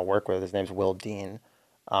actually now work with, his name's Will Dean.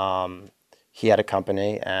 He had a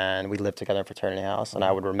company and we lived together in fraternity house. And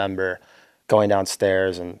I would remember going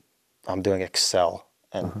downstairs and I'm doing Excel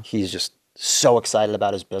and he's just so excited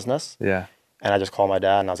about his business. Yeah. And I just called my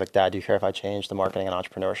dad and I was like, Dad, do you care if I change to marketing and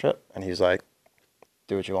entrepreneurship? And he's like,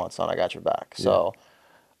 do what you want, son. I got your back. Yeah. So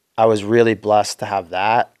I was really blessed to have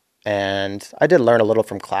that. And I did learn a little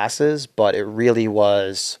from classes, but it really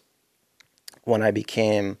was when I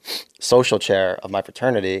became social chair of my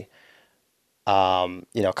fraternity, kind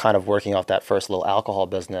of working off that first little alcohol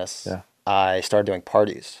business, I started doing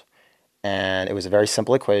parties. And it was a very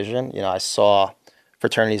simple equation. I saw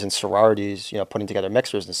fraternities and sororities, putting together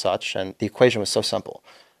mixers and such. And the equation was so simple.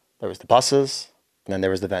 There was the buses and then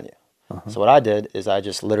there was the venue. So what I did is I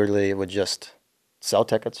just literally would just sell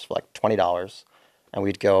tickets for like $20. And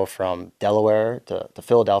we'd go from Delaware to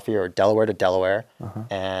Philadelphia or Delaware to Delaware.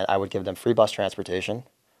 And I would give them free bus transportation.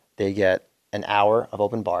 They get an hour of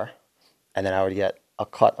open bar. And then I would get a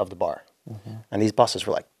cut of the bar. And these buses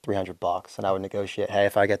were like $300. And I would negotiate, hey,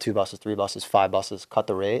 if I get 2 buses, 3 buses, 5 buses, cut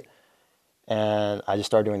the rate. And I just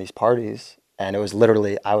started doing these parties. And it was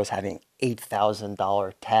literally, I was having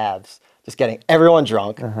 $8,000 tabs, just getting everyone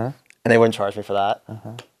drunk. And they wouldn't charge me for that.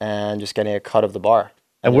 And just getting a cut of the bar.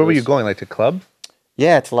 And where were you going? Like to clubs?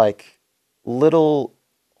 Yeah, it's like little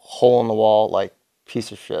hole in the wall, like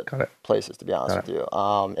piece of shit places, to be honest with you,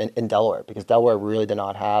 in Delaware, because Delaware really did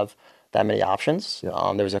not have that many options.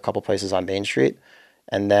 There was a couple places on Main Street.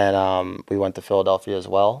 And then we went to Philadelphia as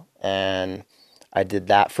well. And I did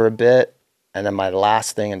that for a bit. And then my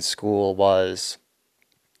last thing in school was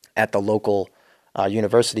at the local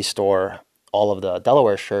university store. All of the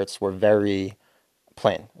Delaware shirts were very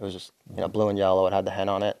plain. It was just blue and yellow. It had the hen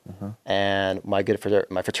on it. And my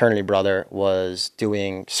my fraternity brother was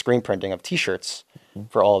doing screen printing of T-shirts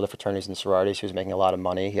for all of the fraternities and sororities. He was making a lot of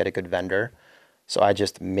money. He had a good vendor. So I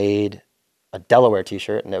just made a Delaware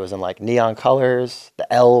T-shirt, and it was in like neon colors.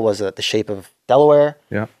 The L was the shape of Delaware.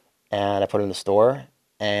 Yeah. And I put it in the store.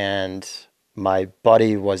 And my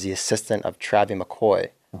buddy was the assistant of Travie McCoy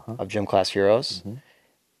of Gym Class Heroes.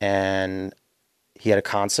 And he had a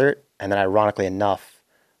concert. And then ironically enough,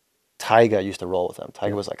 Tyga used to roll with him.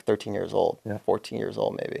 Tyga was like 13 years old, 14 years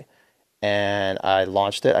old maybe. And I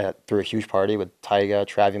launched it. I threw a huge party with Tyga,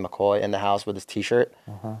 Travie McCoy in the house with his T-shirt.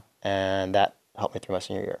 And that helped me through my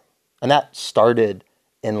senior year. And that started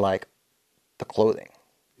in like the clothing.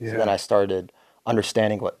 So then I started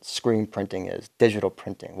understanding what screen printing is, digital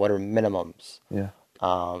printing, what are minimums.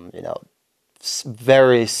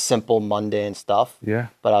 Very simple, mundane stuff.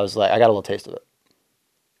 But I was like, I got a little taste of it.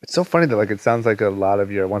 It's so funny that like it sounds like a lot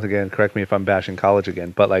of your, once again, correct me if I'm bashing college again,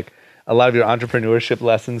 but like a lot of your entrepreneurship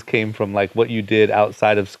lessons came from like what you did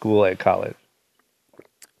outside of school at college.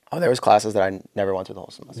 Oh, there was classes that I never went to the whole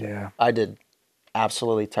semester. Yeah. I did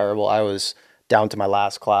absolutely terrible. I was down to my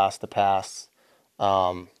last class to pass.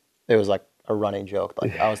 It was like a running joke.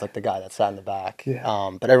 Like I was like the guy that sat in the back.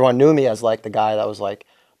 But everyone knew me as like the guy that was like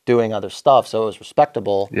doing other stuff, so it was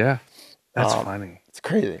respectable. Yeah. That's funny. It's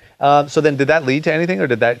crazy. So then did that lead to anything, or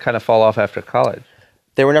did that kind of fall off after college?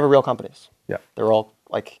 They were never real companies. Yeah. They were all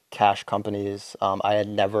like cash companies. I had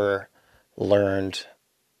never learned,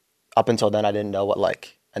 up until then, I didn't know what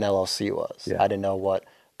like an LLC was. I didn't know what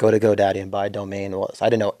go to GoDaddy and buy a domain was. I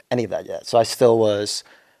didn't know any of that yet. So I still was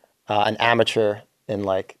an amateur in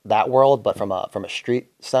like that world, but from a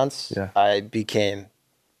street sense, I became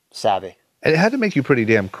savvy. And it had to make you pretty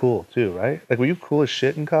damn cool too, right? Like were you cool as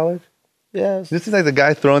shit in college? Yeah. This is like the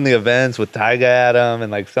guy throwing the events with Tyga at him and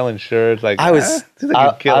like selling shirts. Like I was,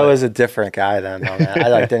 like I was a different guy then, though, man. I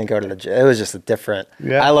like didn't go to the gym. It was just a different.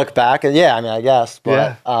 I look back and I mean, I guess,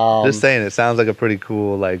 but just saying, it sounds like a pretty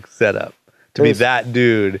cool like setup to be that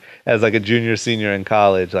dude as like a junior, senior in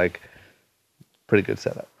college. Like, pretty good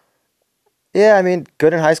setup. Yeah, I mean,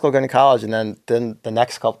 good in high school, good in college, and then the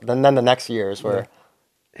next years were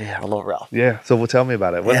a little rough. Yeah. So, well, tell me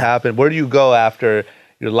about it. What happened? Where do you go after?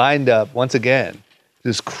 You're lined up once again,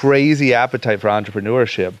 this crazy appetite for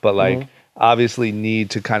entrepreneurship, but like obviously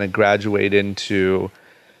need to kind of graduate into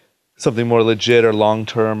something more legit or long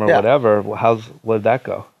term or whatever. What did that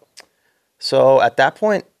go? So at that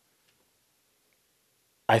point,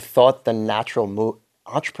 I thought the natural move,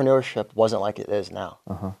 entrepreneurship wasn't like it is now.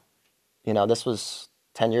 This was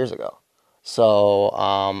 10 years ago. So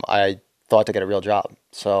I thought to get a real job.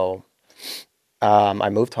 So I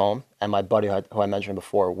moved home, and my buddy who I mentioned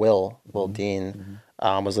before, Will Dean,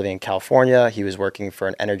 was living in California. He was working for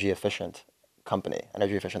an energy efficient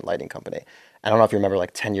lighting company. I don't know if you remember,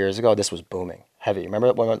 like 10 years ago, this was booming, heavy.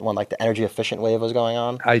 Remember when like the energy efficient wave was going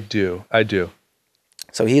on? I do.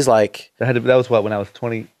 So he's like... That was what, when I was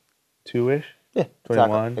 22-ish? Yeah,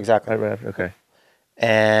 21? Exactly. Right, okay.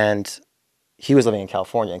 And he was living in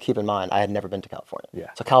California, and keep in mind, I had never been to California.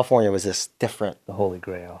 Yeah. So California was this different. The Holy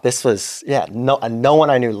Grail. This was, no one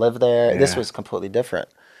I knew lived there. Yeah. This was completely different.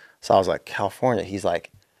 So I was like, California. He's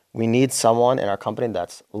like, we need someone in our company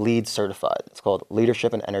that's LEED certified. It's called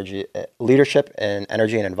Leadership in Energy and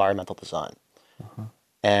Environmental Design.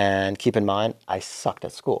 And keep in mind, I sucked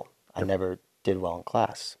at school. I never did well in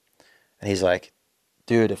class. And he's like,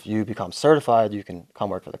 dude, if you become certified, you can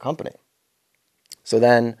come work for the company. So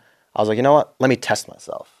then I was like, you know what? Let me test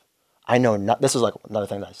myself. I know this is like another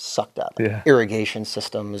thing that I sucked at, like irrigation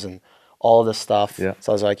systems and all this stuff. So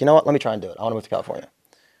I was like, you know what? Let me try and do it. I want to move to California.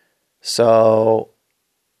 So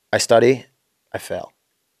I study, I fail.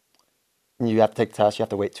 And you have to take tests. You have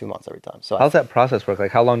to wait 2 months every time. So how's that process work?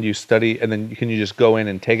 Like, how long do you study, and then can you just go in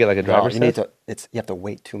and take it like a driver's test? You have to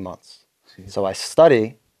wait 2 months. So I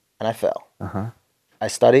study and I fail. I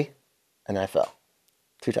study and then I fail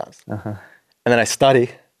 2 times. And then I study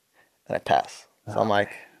and I pass. So I'm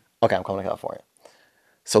like, okay, I'm coming to California.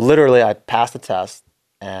 So literally I passed the test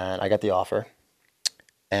and I got the offer.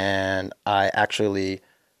 And I actually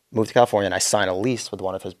moved to California and I signed a lease with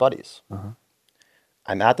one of his buddies.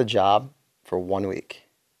 I'm at the job for 1 week.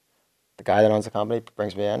 The guy that owns the company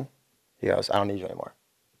brings me in. He goes, I don't need you anymore.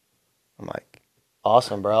 I'm like,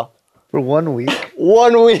 awesome, bro. For 1 week?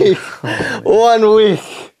 1 week. 1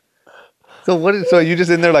 week. So you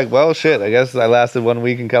just in there like, well, shit, I guess I lasted 1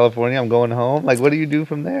 week in California. I'm going home. Like, what do you do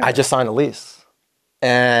from there? I just signed a lease.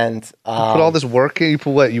 And Put all this work in. You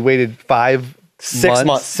put what? You waited 5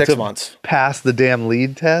 months. 6 to months, pass the damn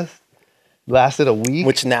lead test. Lasted a week.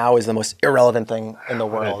 which now is the most irrelevant thing in the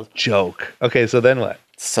world. Joke. Okay, so then what?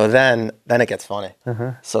 So then it gets funny.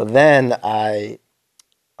 So then I'm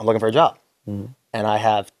looking for a job, and I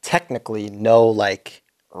have technically no like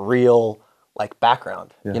real like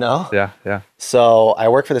background, you know? Yeah. So I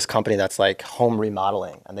work for this company that's like home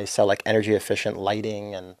remodeling, and they sell like energy efficient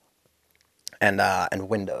lighting and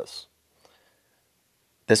windows.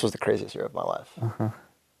 This was the craziest year of my life.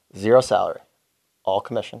 0 salary, all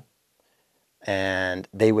commission, and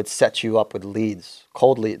they would set you up with leads,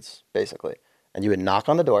 cold leads, basically, and you would knock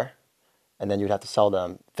on the door, and then you'd have to sell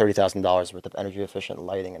them $30,000 worth of energy efficient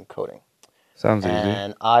lighting and coating. Sounds easy.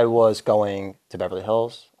 And I was going to Beverly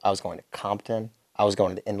Hills. I was going to Compton. I was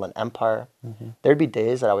going to the Inland Empire. There'd be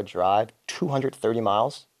days that I would drive 230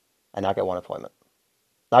 miles and not get one appointment.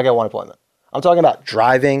 Not get one appointment. I'm talking about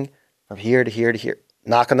driving from here to here to here.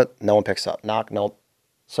 Knock on the, no one picks up. Knock, nope.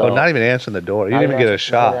 So not even answering the door. You didn't even get a Not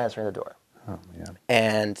shot. even answering the door. Oh, man.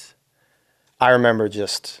 And I remember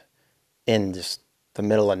just in just the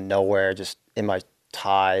middle of nowhere, just in my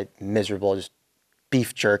tie, miserable, just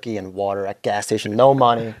beef jerky and water at gas station, no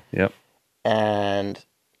money. Yep. And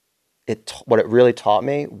what it really taught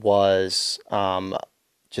me was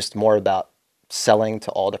just more about selling to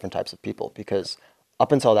all different types of people, because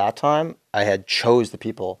up until that time, I had chose the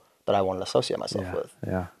people that I wanted to associate myself with.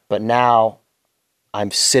 Yeah. But now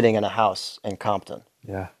I'm sitting in a house in Compton.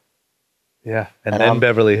 Yeah. Yeah. And And then I'm-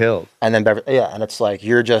 Beverly Hills. And then, and it's like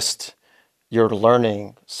you're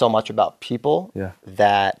learning so much about people Yeah.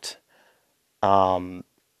 that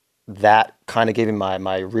that kind of gave me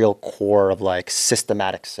my real core of like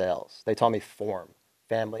systematic sales. They taught me form,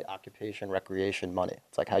 family, occupation, recreation, money.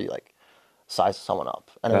 It's like how you like size someone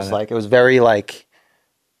up. And it was very like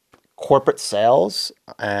corporate sales.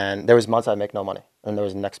 And there was months I'd make no money, and there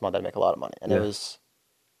was the next month I'd make a lot of money. And But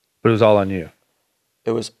it was all on you.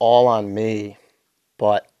 it was all on me,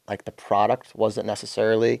 but like the product wasn't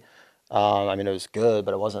necessarily, I mean, it was good,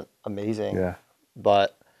 but it wasn't amazing. Yeah.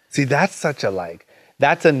 But See, that's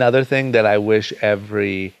that's another thing that I wish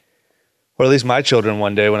or at least my children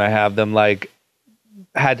one day when I have them, like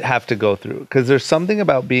have to go through. Because there's something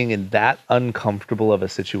about being in that uncomfortable of a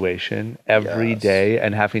situation every Yes. day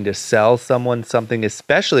and having to sell someone something,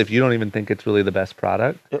 especially if you don't even think it's really the best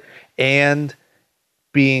product, and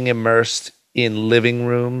being immersed in living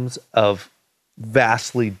rooms of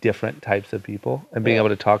vastly different types of people and being able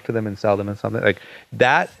to talk to them and sell them and something like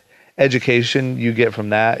that. Education you get from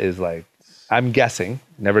that is like, I'm guessing,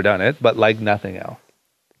 never done it, but like nothing else.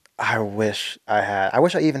 I wish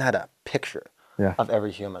I even had a picture Yeah. of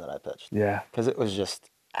every human that I pitched. Yeah. Because it was just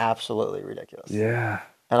absolutely ridiculous. Yeah.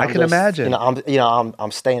 And I can imagine.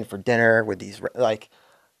 I'm staying for dinner with these, like,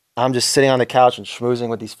 I'm just sitting on the couch and schmoozing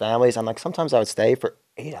with these families. I'm like, sometimes I would stay for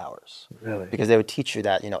 8 hours. Really? Because they would teach you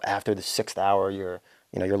that, after the 6th hour, your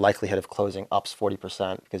likelihood of closing up's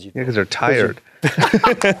 40% because you. Yeah, because they're tired.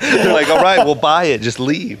 They're like, all right, we'll buy it. Just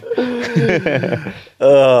leave. And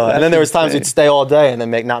then there was times you'd stay all day and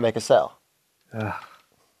then not make a sale.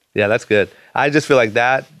 Yeah, that's good. I just feel like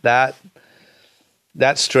that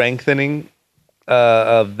strengthening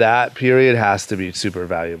of that period has to be super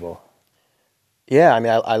valuable. Yeah, I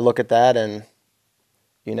mean, I look at that and,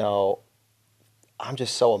 I'm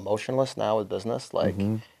just so emotionless now with business. Like,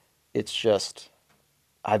 it's just,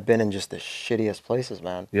 I've been in just the shittiest places,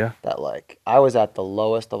 man. Yeah. That, like, I was at the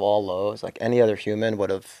lowest of all lows. Like, any other human would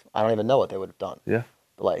have, I don't even know what they would have done. Yeah.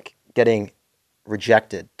 Like, getting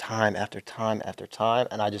rejected time after time after time.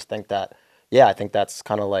 And I just think that, I think that's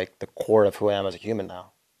kind of like the core of who I am as a human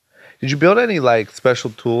now. Did you build any like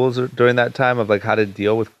special tools during that time of like how to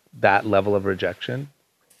deal with that level of rejection?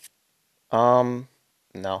 No.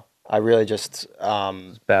 I really just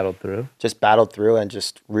Battled through. And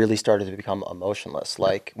just really started to become emotionless.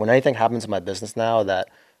 Like when anything happens in my business now that,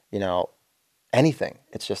 anything,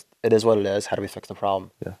 it is what it is. How do we fix the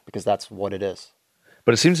problem? Yeah. Because that's what it is.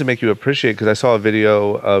 But it seems to make you appreciate, because I saw a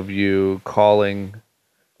video of you calling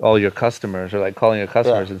all your customers, or like calling your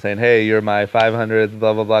customers and saying, hey, you're my 500th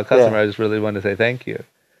blah, blah, blah customer. Yeah. I just really wanted to say thank you.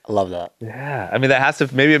 I love that. Yeah. I mean, that has to,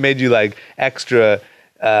 maybe it made you like extra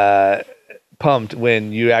pumped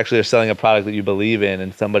when you actually are selling a product that you believe in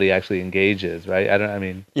and somebody actually engages, right?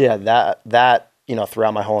 Yeah, that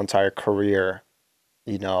throughout my whole entire career,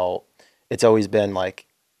 it's always been like,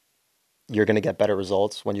 you're going to get better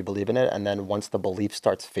results when you believe in it. And then once the belief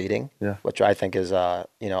starts fading, which I think is a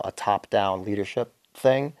top-down leadership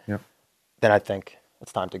thing, then I think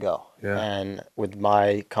it's time to go. Yeah. And with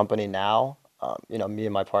my company now, me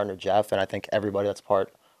and my partner, Jeff, and I think everybody that's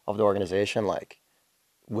part of the organization, like,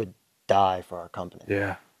 would die for our company.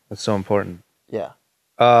 Yeah, that's so important. Yeah.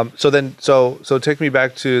 So take me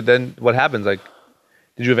back to then. What happens? Like,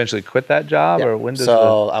 did you eventually quit that job, Yeah. or when does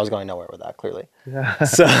So I was going nowhere with that, clearly. Yeah.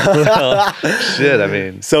 So Well, shit. I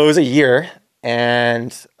mean, so it was a year,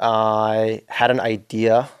 and I had an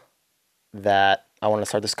idea that I wanted to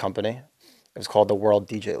start this company. It was called the World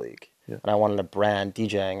DJ League. Yeah. And I wanted to brand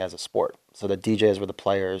DJing as a sport. So the DJs were the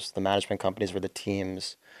players, the management companies were the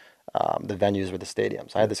teams, the venues were the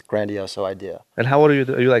stadiums. I had this grandiose idea. and how old are you?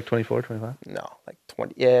 Are you like 24, 25? No, like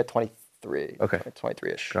 20, yeah, 23, Okay.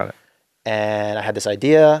 23-ish. Got it. And I had this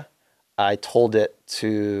idea. I told it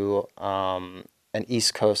to an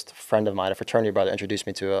East Coast friend of mine, a fraternity brother, introduced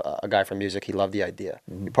me to a guy from music. He loved the idea.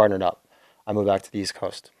 We partnered up. I moved back to the East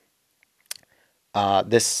Coast.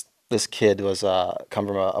 This kid was come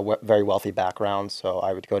from a very wealthy background, so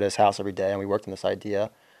I would go to his house every day, and we worked on this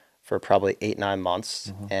idea for probably 8-9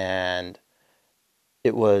 months, and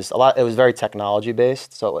it was a lot. It was very technology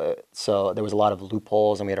based, so there was a lot of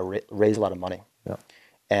loopholes, and we had to raise a lot of money. Yeah.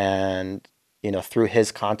 And through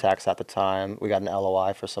his contacts at the time, we got an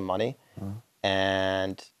LOI for some money,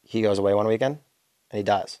 and he goes away one weekend, and he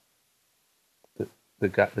dies.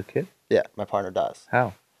 The kid? Yeah, my partner dies.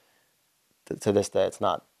 How? To this day, it's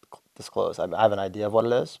not disclosed. I have an idea of what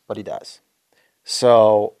it is, but he dies.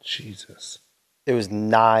 So Jesus. it was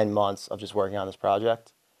 9 months of just working on this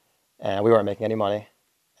project, and we weren't making any money.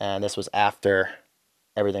 And this was after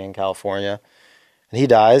everything in California. And he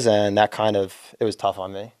dies, and it was tough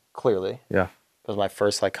on me, clearly. Yeah. It was my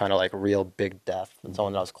first real big death and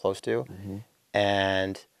someone that I was close to.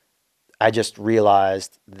 And I just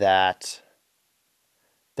realized that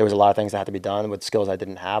there was a lot of things that had to be done with skills I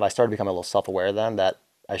didn't have. I started becoming a little self-aware then that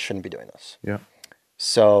I shouldn't be doing this. Yeah.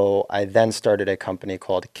 So I then started a company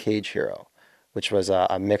called Cage Hero, which was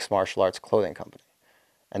a mixed martial arts clothing company.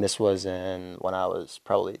 And this was when I was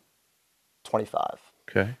probably 25.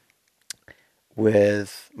 Okay.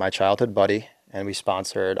 With my childhood buddy, and we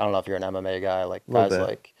sponsored, I don't know if you're an MMA guy, like guys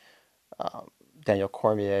like Daniel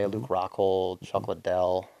Cormier, Luke Rockhold, Chuck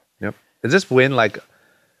Liddell. Yep. Is this when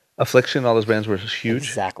Affliction, all those brands were huge?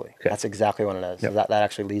 Exactly. Okay. That's exactly what it is. Yep. So that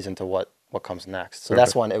actually leads into what comes next. So Perfect.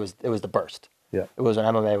 that's when it was the burst. Yeah. It was when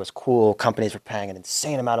MMA was cool. Companies were paying an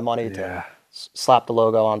insane amount of money to Yeah. slap the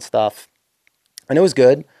logo on stuff, and it was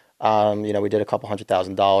good. We did a couple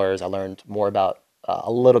 $100,000. I learned more about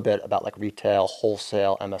a little bit about retail,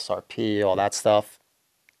 wholesale, MSRP, all that stuff.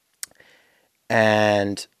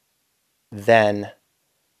 And then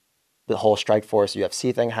the whole Strikeforce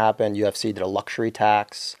UFC thing happened. UFC did a luxury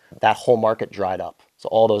tax. That whole market dried up. So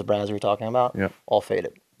all those brands we were talking about, all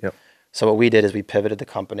faded. Yep. So what we did is we pivoted the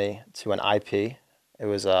company to an IP. It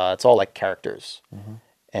was it's all like characters,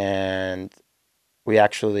 and we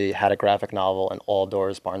actually had a graphic novel in all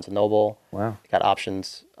doors, Barnes and Noble. Wow. Got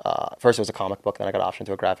options. First it was a comic book, then I got option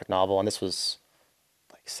to a graphic novel, and this was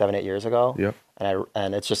 7-8 years ago. Yep.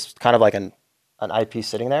 And it's just kind of like an IP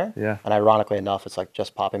sitting there. Yeah. And ironically enough, it's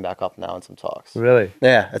just popping back up now in some talks. Really?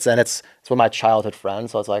 Yeah. It's with my childhood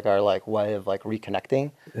friends, so it's our way of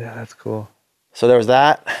reconnecting. Yeah, that's cool. So there was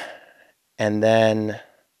that, and then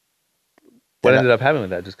What ended up happening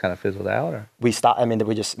with that? Just kind of fizzled out, or? we stopped. I mean,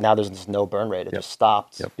 now there's this no burn rate. It just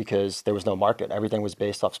stopped because there was no market. Everything was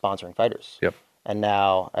based off sponsoring fighters. Yep. And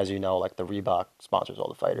now, as you know, the Reebok sponsors all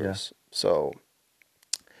the fighters. So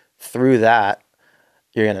through that,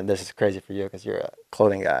 this is crazy for you because you're a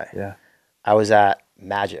clothing guy. Yeah. I was at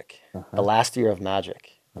Magic, the last year of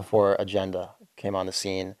Magic, before Agenda came on the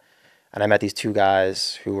scene. And I met these two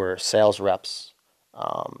guys who were sales reps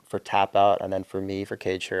for Tap Out and then for me, for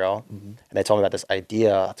Cage Hero. And they told me about this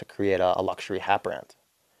idea to create a luxury hat brand.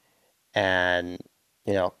 And,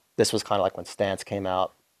 this was kind of when Stance came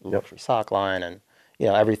out, the luxury sock line, and,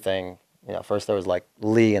 everything. First there was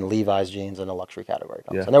Lee and Levi's jeans in the luxury category.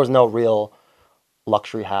 Yeah. And there was no real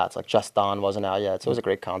luxury hats. Just Don wasn't out yet. So it was a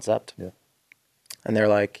great concept. Yeah. And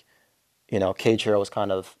they're Cage Hero was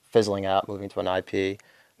kind of fizzling out, moving to an IP.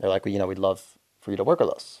 They're we'd love for you to work with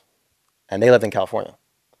us. And they lived in California,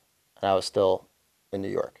 and I was still in New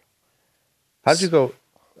York. How'd you go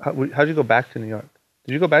back to New York?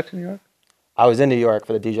 Did you go back to New York? I was in New York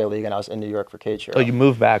for the DJ League, and I was in New York for Cage Hero. Oh, you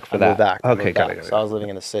moved back for that? I moved back. Okay, got it. So I was living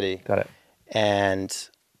in the city. Got it. And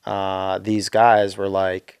these guys were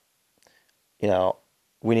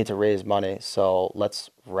we need to raise money, so let's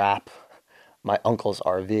wrap my uncle's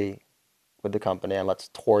RV with the company, and let's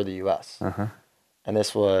tour the U.S. And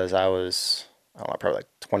this was, I don't know, probably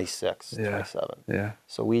 26, 27. Yeah.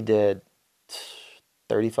 So we did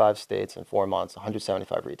 35 states in 4 months,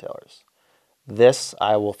 175 retailers.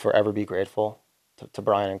 I will forever be grateful to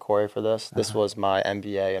Brian and Corey for this. This was my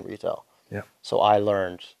MBA in retail. Yeah. So I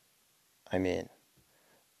learned, I mean,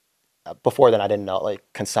 before then I didn't know, like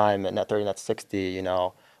consignment, net 30, net 60, you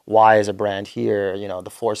know, why is a brand here, you know, the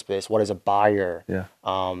floor space, what is a buyer, Yeah.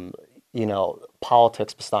 you know,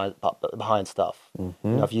 politics behind stuff. You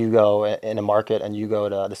know, if you go in a market and you go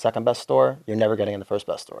to the second best store, you're never getting in the first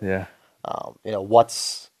best store. Yeah. You know,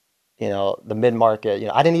 you know, the mid-market, you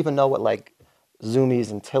know, I didn't even know what like Zoomies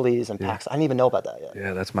and Tillies and Packs, I didn't even know about that yet.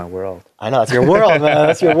 Yeah, that's my world. I know, that's your world, man.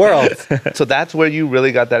 That's your world. So that's where you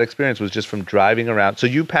really got that experience, was just from driving around. So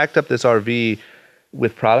you packed up this RV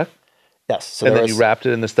with product? Yes. So and then you wrapped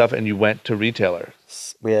it in the stuff and you went to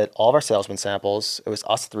retailers. We had all of our salesman samples. It was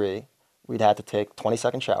us three. We'd had to take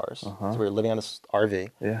 20-second showers. So we were living on this RV.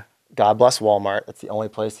 Yeah. God bless Walmart. It's the only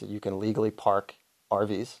place that you can legally park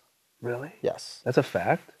RVs. Really? Yes. That's a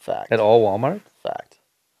fact? Fact. At all Walmart? Fact.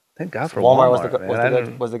 Thank God So for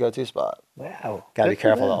Walmart. Was the go-to spot. Wow. Gotta be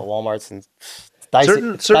careful though. Walmart's and dicey.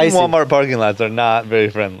 Certain dicey. Walmart parking lots are not very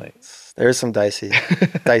friendly. There's some dicey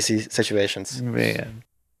situations. Man.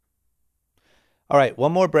 All right,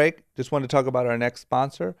 one more break. Just want to talk about our next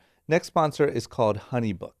sponsor. Next sponsor is called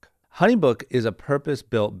HoneyBook. HoneyBook is a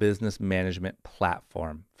purpose-built business management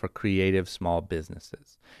platform for creative small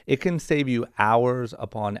businesses. It can save you hours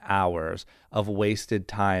upon hours of wasted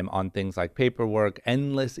time on things like paperwork,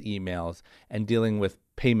 endless emails, and dealing with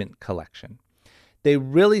payment collection. They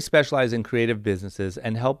really specialize in creative businesses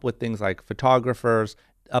and help with things like photographers,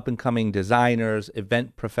 up-and-coming designers,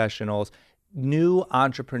 event professionals, new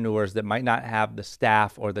entrepreneurs that might not have the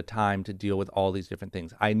staff or the time to deal with all these different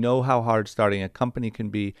things. I know how hard starting a company can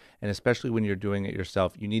be, and especially when you're doing it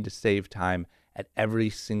yourself, you need to save time at every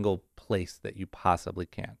single place that you possibly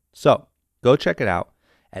can. So go check it out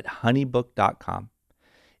at honeybook.com.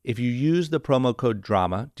 If you use the promo code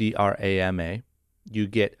DRAMA, D-R-A-M-A, you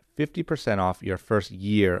get 50% off your first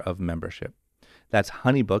year of membership. That's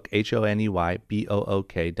HoneyBook,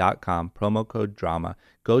 HoneyBook.com, promo code DRAMA.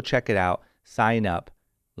 Go check it out. Sign up.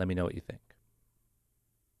 Let me know what you think.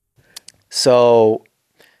 So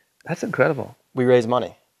that's incredible. We raised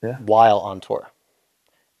money Yeah. while on tour.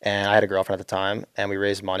 And I had a girlfriend at the time, and we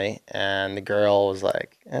raised money, and the girl was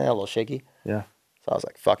like, a little shaky. Yeah. So I was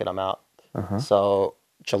like, fuck it, I'm out. So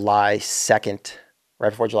July 2nd, right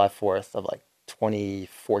before July 4th of like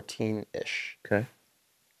 2014-ish, Okay.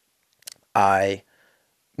 I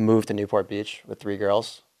moved to Newport Beach with 3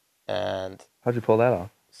 girls, and How'd you pull that off?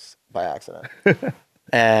 by accident,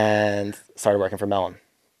 and started working for Mellon.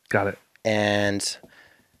 Got it. And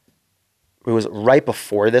it was right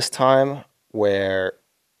before this time where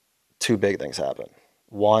 2 big things happened.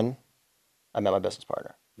 One, I met my business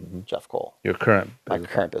partner, Jeff Cole. Your current My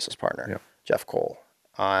current business partner, Yep. Jeff Cole.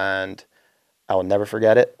 And I will never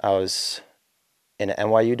forget it. I was in an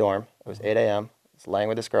NYU dorm. It was 8 a.m. I was laying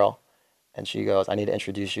with this girl, and she goes, I need to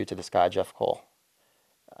introduce you to this guy, Jeff Cole.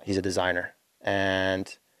 He's a designer.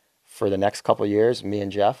 And for the next couple of years, me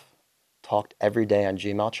and Jeff talked every day on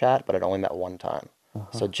Gmail chat, but I'd only met one time.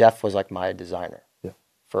 So Jeff was like my designer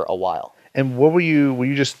for a while. And what were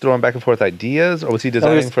you just throwing back and forth ideas, or was he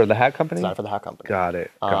designing for the hat company? Design for the hat company. Got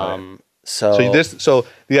it. So So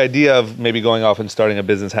the idea of maybe going off and starting a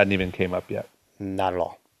business hadn't even came up yet. Not at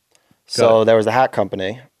all. So there was the hat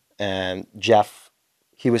company, and Jeff,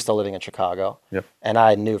 he was still living in Chicago. Yep. And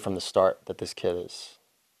I knew from the start that this kid is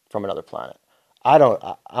from another planet.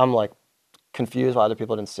 I'm like confused why other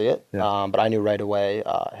people didn't see it. Yeah. But I knew right away,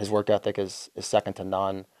 his work ethic is second to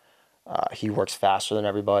none. He works faster than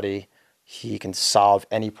everybody. He can solve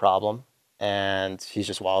any problem, and he's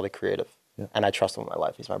just wildly creative. Yeah. And I trust him with my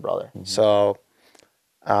life. He's my brother. So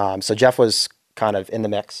Jeff was kind of in the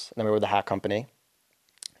mix, and then we were the hat company.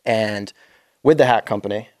 And with the hat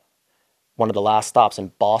company, one of the last stops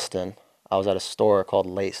in Boston, I was at a store called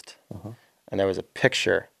Laced, and there was a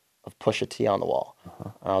picture of Pusha T on the wall.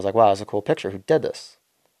 And I was like, wow, that's a cool picture. Who did this?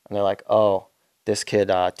 And they're like, oh, this kid,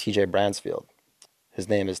 TJ Bransfield. His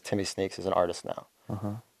name is Timmy Sneaks. He's an artist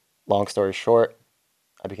now. Long story short,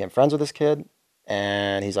 I became friends with this kid,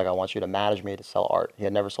 and he's like, I want you to manage me to sell art. He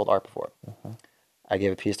had never sold art before. I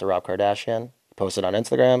gave a piece to Rob Kardashian. He posted on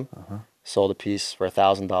Instagram, sold a piece for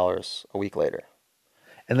 $1,000 a week later.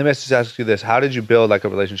 And let me just ask you this. How did you build like a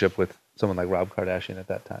relationship with someone like Rob Kardashian at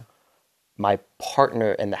that time? My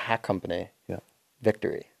partner in the hat company,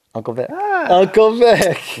 Victory. Uncle Vic. Ah. Uncle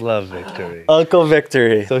Vic. Love Victory. Uncle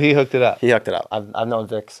Victory. So he hooked it up. He hooked it up. I've known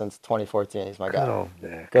Vic since 2014. He's my guy. Good old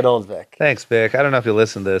Vic. Good old Vic. Thanks, Vic. I don't know if you'll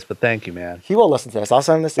listen to this, but thank you, man. He will listen to this. I'll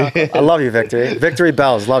send him this. I love you, Victory. Victory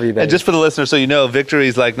Bells. Love you, baby. And just for the listener, so you know,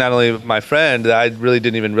 Victory's like not only my friend, I really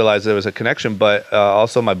didn't even realize there was a connection, but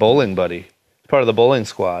also my bowling buddy. Part of the bowling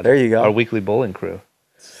squad. There you go. Our weekly bowling crew.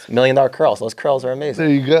 $1 million curls. Those curls are amazing.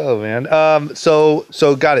 There you go, man. So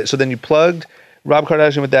got it. So then you plugged Rob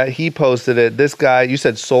Kardashian with that. He posted it. This guy, you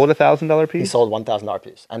said sold $1,000 piece? He sold $1,000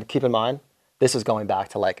 piece. And keep in mind, this is going back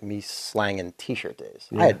to like me slanging t-shirt days.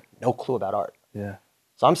 I had no clue about art. Yeah.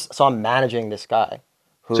 So I'm managing this guy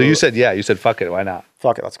who, So you said, you said, fuck it, why not?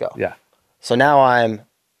 fuck it, let's go. Yeah. So now I'm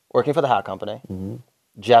working for the hat company.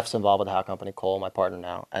 Jeff's involved with the hat company, Cole, my partner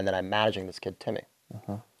now. And then I'm managing this kid, Timmy.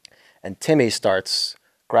 And Timmy starts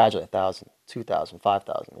gradually 1,000, 2,000,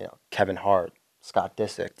 5,000, you know, Kevin Hart, Scott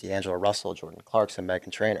Disick, D'Angelo Russell, Jordan Clarkson,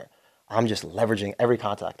 Meghan Trainor. I'm just leveraging every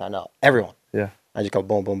contact I know, everyone. Yeah. I just go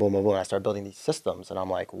boom, boom, boom, boom, boom. And I start building these systems, and I'm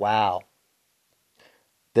like, wow,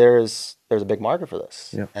 there's a big market for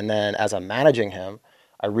this. Yeah. And then as I'm managing him,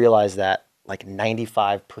 I realized that like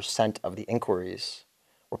 95% of the inquiries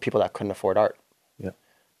were people that couldn't afford art. Yeah.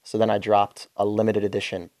 So then I dropped a limited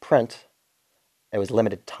edition print. It was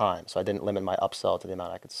limited time, so I didn't limit my upsell to the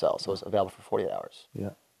amount I could sell. So it was available for 48 hours. Yeah.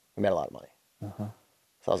 We made a lot of money.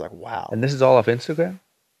 So I was like, wow, And this is all off Instagram?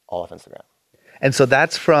 all off Instagram. And so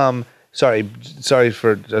that's from, sorry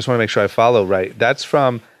for, I just want to make sure I follow right. That's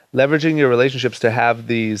from leveraging your relationships to have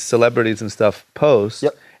these celebrities and stuff post.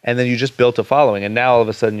 Yep. And then you just built a following. And now all of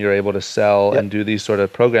a sudden you're able to sell Yep. and do these sort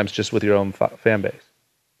of programs just with your own fan base.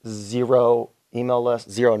 Zero email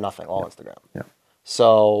list, zero nothing, all Instagram. Yeah.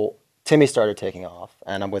 So Timmy started taking off,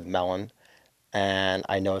 and I'm with Melon, and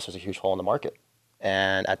I noticed there's a huge hole in the market.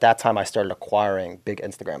 And at that time, I started acquiring big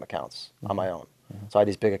Instagram accounts on my own. So I had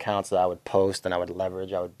these big accounts that I would post and I would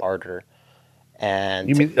leverage, I would barter. And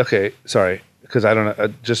You mean, okay, sorry, because I don't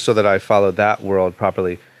know, just so that I follow that world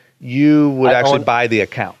properly, you would I actually own- buy the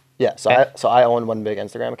account. yeah, so I own one big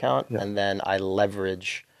Instagram account, and then I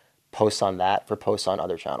leverage posts on that for posts on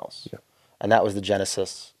other channels. Yeah. And that was the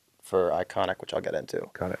genesis for IKONICK, which I'll get into.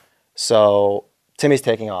 Got it. So Timmy's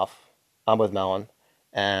taking off. I'm with Melon,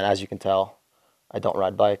 and as you can tell, I don't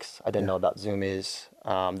ride bikes. I didn't know about Zoomies.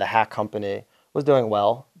 The hat company was doing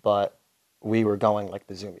well, but we were going like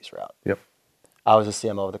the Zoomies route. Yep. I was the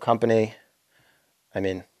CMO of the company. I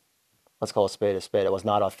mean, let's call a spade a spade. It was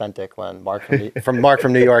not authentic when Mark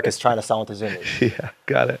from New York is trying to sell into Zoomies. Yeah,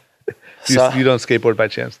 got it. So- You don't skateboard by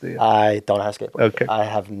chance, do you? I don't know how to skateboard. Okay. I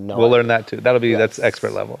have no We'll idea. learn that too. That's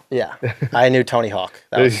expert level. Yeah. I knew Tony Hawk.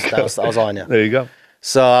 That was all I knew. There you go.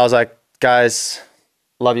 So I was like, guys,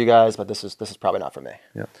 love you guys, but this is probably not for me.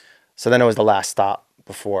 Yeah. So then it was the last stop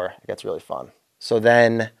before it gets really fun. So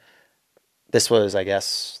then this was, I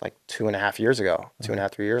guess, like 2.5 years ago,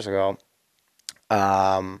 2.5, 3 years ago.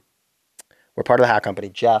 We're part of the hat company.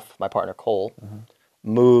 Jeff, my partner Cole,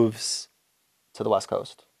 moves to the West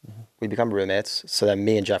Coast. We become roommates. So then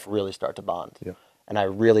me and Jeff really start to bond. Yeah. And I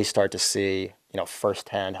really start to see,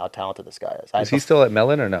 firsthand how talented this guy is. Is he still at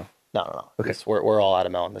Mellon or no? No. Okay. We're all out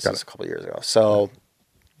of Melon. This is a couple years ago. So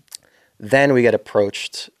then we get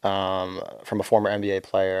approached from a former NBA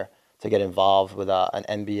player to get involved with an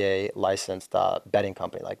NBA licensed betting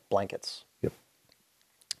company like Blankets. Yep.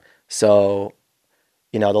 So,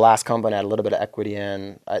 the last company I had a little bit of equity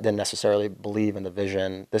in. I didn't necessarily believe in the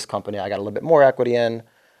vision. This company I got a little bit more equity in.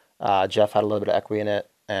 Jeff had a little bit of equity in it,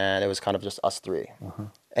 and it was kind of just us three.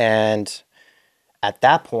 And at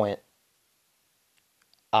that point,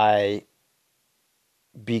 I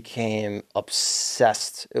became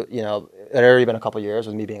obsessed. It had already been a couple of years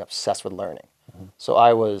with me being obsessed with learning. So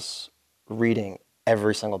I was reading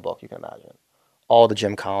every single book you can imagine, all the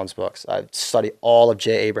Jim Collins books. I studied all of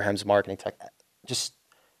Jay Abraham's marketing tech, just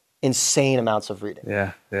insane amounts of reading.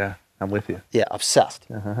 Yeah. I'm with you. Yeah, obsessed.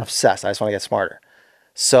 Obsessed. I just want to get smarter.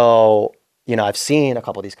 So, I've seen a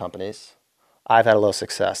couple of these companies. I've had a little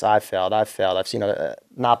success. I've failed. I've seen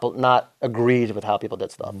not agreed with how people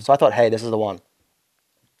did stuff. So I thought, hey, this is the one.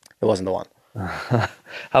 It wasn't the one.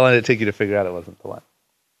 How long did it take you to figure out it wasn't the one?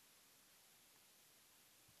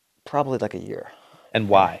 Probably like a year. And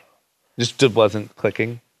why? Just it wasn't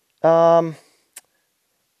clicking? I'd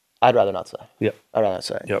rather not say. Yep. I'd rather not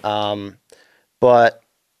say. Yep. But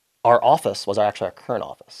our office was actually our current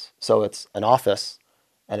office. So it's an office,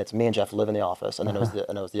 and it's me and Jeff live in the office, and then it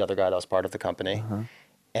was the other guy that was part of the company.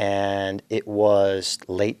 And it was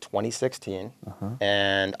late 2016,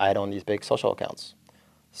 and I had owned these big social accounts.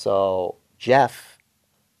 So Jeff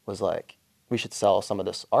was like, we should sell some of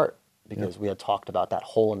this art because we had talked about that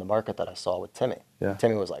hole in the market that I saw with Timmy. Yeah.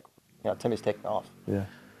 Timmy was like, Timmy's taking off. Yeah.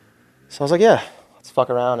 So I was like, yeah, let's fuck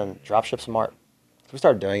around and drop ship some art. So we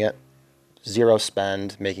started doing it. Zero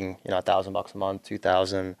spend, making $1,000 a month,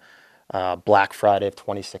 2,000. Black Friday of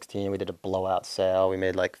 2016, we did a blowout sale. We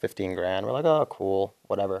made like 15 grand. We're like, oh, cool,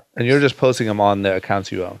 whatever. And you're just posting them on the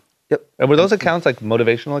accounts you own? Yep. And were those accounts like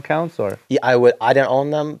motivational accounts or? Yeah, I didn't own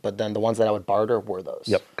them, but then the ones that I would barter were those.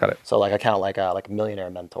 Yep, got it. So like account like Millionaire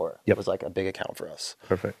Mentor Yep. was like a big account for us.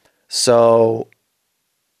 Perfect. So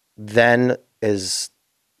then is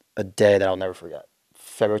a day that I'll never forget.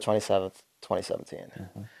 February 27th, 2017.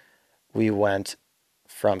 We went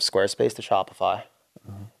from Squarespace to Shopify,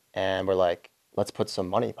 and we're like, let's put some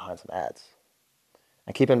money behind some ads.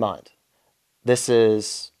 And keep in mind, this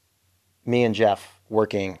is me and Jeff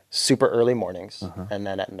working super early mornings and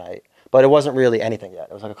then at night. But it wasn't really anything yet.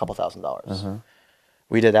 It was like a couple $1,000s.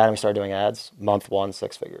 We did that and we started doing ads. Month one,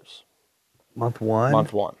 6 figures. Month one?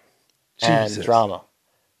 Month one. Jesus. And drama.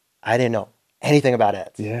 I didn't know anything about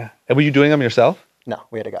ads. Yeah. And were you doing them yourself? No,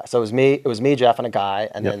 we had a guy. So it was me, Jeff, and a guy.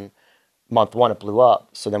 And then month one, it blew up.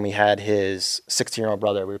 So then we had his 16-year-old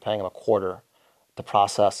brother. We were paying him a quarter to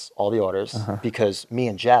process all the orders because me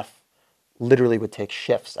and Jeff literally would take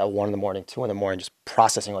shifts at 1 in the morning, 2 in the morning, just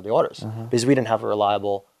processing all the orders because we didn't have a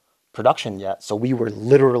reliable production yet. So we were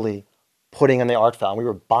literally putting in the art file and we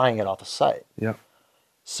were buying it off the site. Yeah.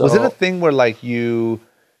 So Was it a thing where like you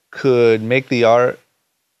could make the art,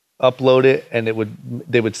 upload it, and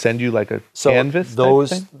they would send you like a canvas type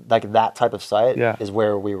those thing? like that type of site Yeah. is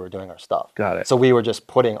where we were doing our stuff. Got it. So we were just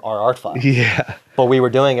putting our art file. Yeah. But we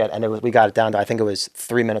were doing it, and we got it down to, I think it was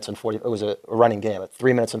 3 minutes and 40. It was a running game. But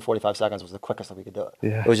 3 minutes and 45 seconds was the quickest that we could do it.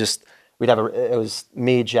 Yeah. It was just it was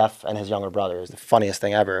me, Jeff, and his younger brother. It was the funniest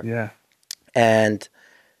thing ever. Yeah. And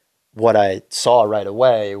what I saw right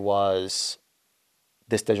away was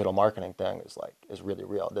this digital marketing thing is really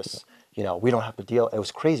real. This, we don't have to deal. It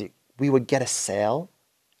was crazy. We would get a sale,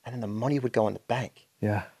 and then the money would go in the bank.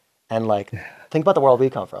 Yeah. And think about the world we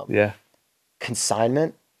come from. Yeah.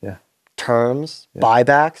 Consignment, Yeah. terms,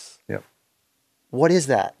 buybacks. Yep. What is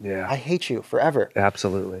that? Yeah. I hate you forever.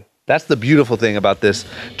 Absolutely. That's the beautiful thing about this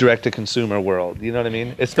direct-to-consumer world. You know what I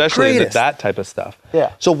mean? Especially Greatest. that type of stuff.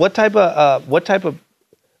 Yeah. So what type of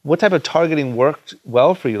targeting worked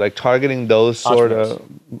well for you? Like targeting those sort of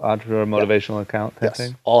entrepreneur motivational account type Yes.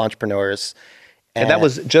 thing? All entrepreneurs. And that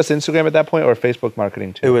was just Instagram at that point, or Facebook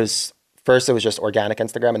marketing too? It was just organic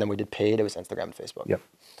Instagram, and then we did paid. It was Instagram and Facebook. Yep.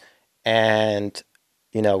 And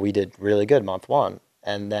we did really good month one.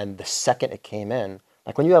 And then the second it came in,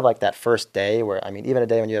 like when you have like that first day where, even a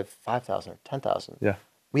day when you have 5,000 or 10,000, Yeah.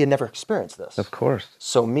 we had never experienced this. Of course.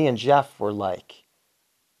 So me and Jeff were we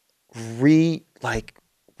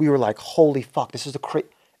were like, holy fuck, this is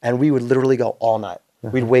and we would literally go all night.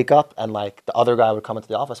 We'd wake up and like the other guy would come into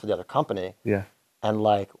the office for the other company. Yeah. And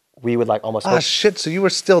we would almost. Ah, shit. So you were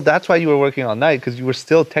still, that's why you were working all night, because you were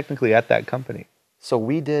still technically at that company. So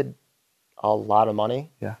we did a lot of money.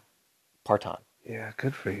 Yeah. Part-time. Yeah.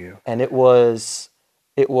 Good for you. And it was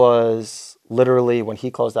literally when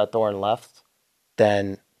he closed that door and left,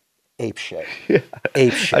 then ape shit. Yeah.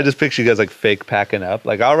 Ape shit. I just picture you guys like fake packing up.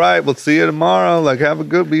 Like, all right, we'll see you tomorrow. Like,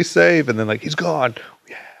 be safe. And then like, he's gone.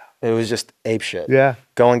 Yeah. It was just ape shit. Yeah.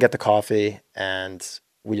 Go and get the coffee, and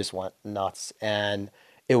we just went nuts. And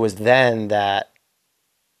it was then that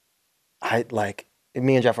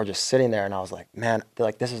me and Jeff were just sitting there, and I was like, man,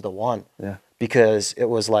 this is the one. Yeah. Because it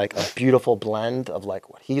was like a beautiful blend of like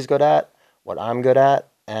what he's good at, what I'm good at,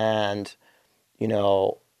 and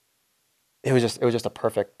it was just a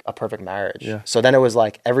perfect marriage. Yeah. So then it was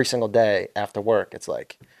like every single day after work, it's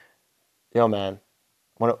like, yo man,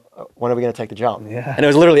 when are we gonna take the jump? Yeah. And it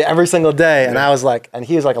was literally every single day, and I was like, and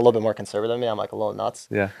he was like a little bit more conservative than me. I'm like a little nuts.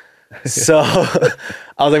 Yeah. So I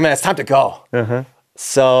was like, man, it's time to go. Uh-huh.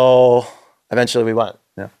 So eventually we went.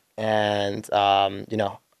 Yeah. And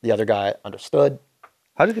the other guy understood.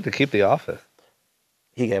 How did you get to keep the office?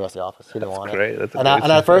 He gave us the office. He didn't want Great. it. That's And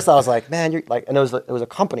at first I was like, man, you're like, and it was a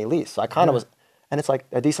company lease, so I kind of was, and it's like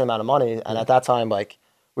a decent amount of money. And at that time, like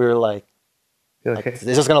we were like, You're like, hey. is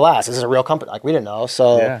this gonna last? This is a real company. Like we didn't know.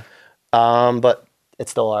 So, Yeah. But it's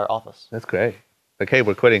still our office. That's great. Like, hey,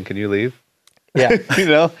 we're quitting. Can you leave? Yeah.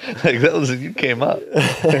 Like you came up.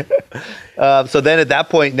 So then at that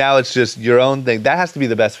point, now it's just your own thing. That has to be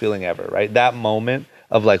the best feeling ever, right? That moment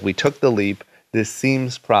of like, we took the leap. This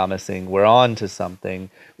seems promising. We're on to something.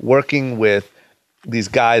 Working with these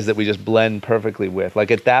guys that we just blend perfectly with. Like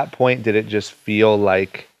at that point, did it just feel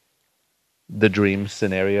like the dream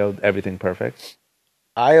scenario, everything perfect?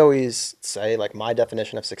 I always say like my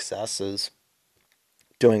definition of success is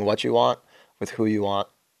doing what you want with who you want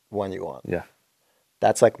when you want. Yeah.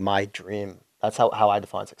 That's like my dream. That's how I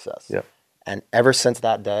define success. Yep. And ever since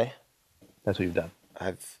that day, That's what you've done.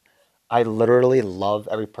 I literally love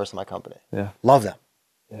every person in my company. Yeah. Love them.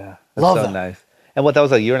 Yeah. That's Love so them. nice. And what, that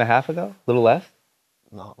was a year and a half ago? A little less?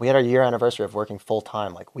 No, we had our year anniversary of working full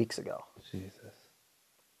time like weeks ago. Jesus.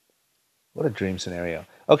 What a dream scenario.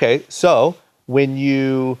 Okay, so when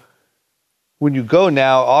you go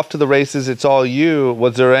now off to the races, it's all you.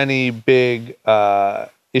 Was there any big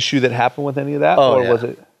issue that happened with any of that, Oh or yeah. was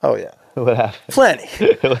it? Oh yeah. What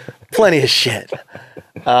happened? Plenty of shit.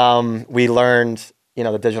 We learned,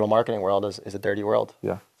 the digital marketing world is a dirty world.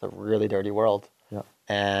 Yeah. It's a really dirty world. Yeah.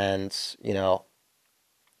 And,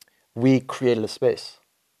 we created a space.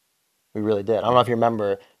 We really did. I don't know if you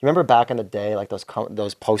remember. You remember back in the day, like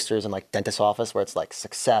those posters in like dentist office where it's like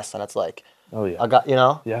success and it's like, Oh yeah. I got,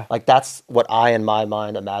 Yeah. like that's what I in my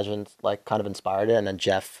mind imagined, like kind of inspired it. And then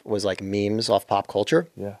Jeff was like memes off pop culture.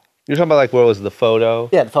 Yeah. You're talking about like where was the photo?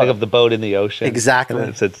 Yeah, the photo. Like of the boat in the ocean. Exactly. And then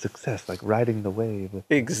it said success, like riding the wave. Got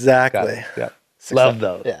Exactly. it. Yeah. Success. Love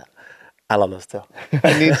those. Yeah. I love those too.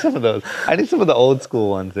 I need some of those. I need some of the old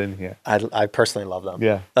school ones in here. I personally love them.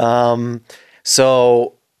 Yeah.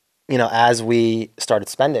 So, as we started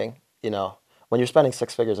spending, when you're spending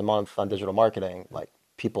 6 figures a month on digital marketing, like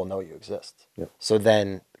people know you exist. Yep. So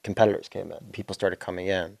then competitors came in, people started coming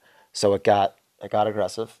in. So it got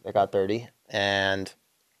aggressive, it got dirty. And,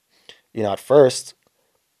 at first,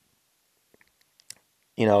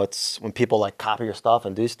 it's when people like copy your stuff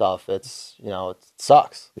and do stuff, it's, it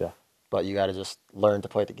sucks. Yeah. But you got to just learn to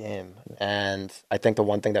play the game. And I think the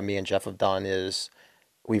one thing that me and Jeff have done is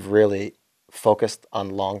we've really focused on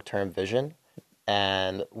long-term vision,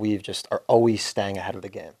 and we've just are always staying ahead of the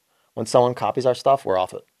game. When someone copies our stuff, we're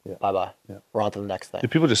off it. Yeah. Bye-bye. Yeah. We're on to the next thing. Do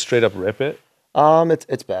people just straight up rip it?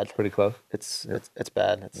 It's bad. Pretty close. It's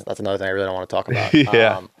bad. That's another thing I really don't want to talk about.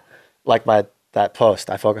 Yeah. Like that post,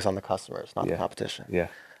 I focus on the customers, not the competition. Yeah.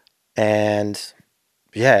 And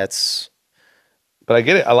yeah, But I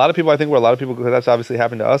get it. A lot of people, I think, because that's obviously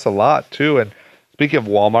happened to us a lot too. And speaking of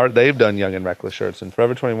Walmart, they've done Young and Reckless shirts and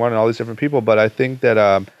Forever 21 and all these different people. But I think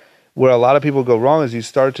that where a lot of people go wrong is you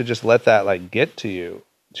start to just let that like get to you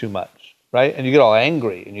too much, right? And you get all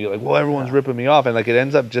angry and you're like, well, everyone's ripping me off. And like it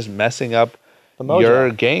ends up just messing up your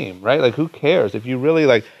game, right? Like who cares? If you really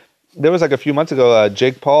like, there was like a few months ago,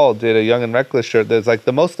 Jake Paul did a Young and Reckless shirt that's like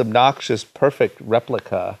the most obnoxious, perfect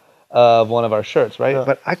replica of one of our shirts, right? Yeah.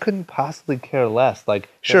 But I couldn't possibly care less. Like,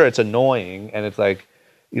 sure, it's annoying, and it's like,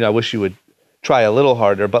 I wish you would try a little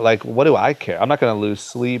harder, but like, what do I care? I'm not going to lose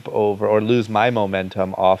sleep over or lose my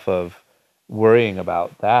momentum off of worrying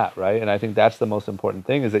about that, right? And I think that's the most important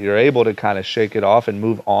thing is that you're able to kind of shake it off and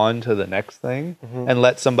move on to the next thing and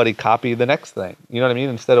let somebody copy the next thing. You know what I mean?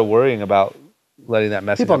 Instead of worrying about letting that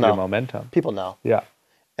mess up your momentum. People know. Yeah.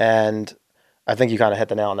 And I think you kind of hit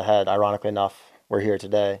the nail on the head. Ironically enough, we're here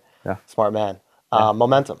today. Yeah. Smart man.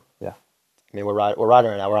 Momentum. Yeah. I mean, we're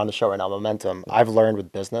riding right now. We're on the show right now. Momentum. I've learned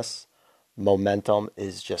with business, momentum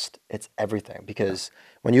is it's everything. Because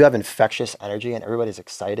when you have infectious energy and everybody's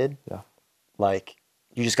excited, like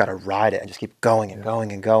you just got to ride it and just keep going and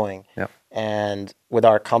going and going. Yeah. And with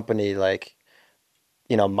our company, like,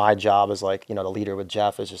 my job as like, the leader with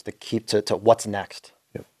Jeff is just to keep to what's next.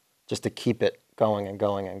 Yep. Just to keep it going and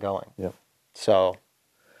going and going. Yep. So,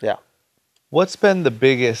 yeah. What's been the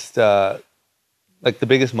biggest, the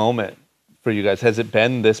biggest moment for you guys? Has it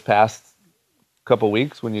been this past couple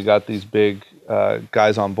weeks when you got these big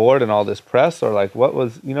guys on board and all this press, or like what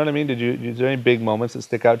was, you know what I mean? Is there any big moments that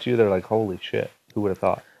stick out to you that are like, holy shit, who would have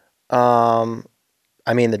thought?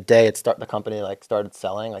 I mean, the day the company like started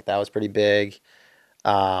selling, like that was pretty big.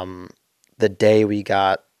 The day we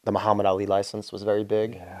got the Muhammad Ali license was very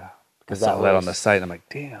big. Yeah. Because I saw that on the site and I'm like,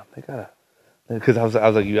 damn, they gotta. Because I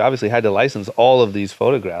was like, you obviously had to license all of these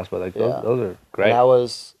photographs, but like those are great. And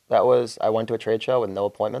that was I went to a trade show with no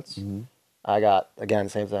appointments. Mm-hmm. I got, again,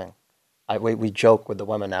 same thing. We joke with the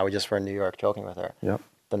women now. We just were in New York joking with her. Yep.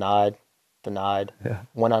 Denied. Yeah.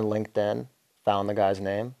 Went on LinkedIn, found the guy's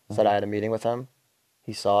name, said I had a meeting with him.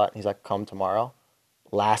 He saw it. He's like, come tomorrow.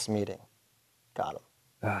 Last meeting. Got him.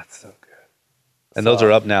 That's so good. And those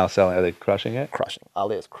are up now selling. Are they crushing it? Crushing.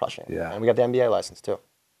 Ali is crushing. Yeah. And we got the NBA license too.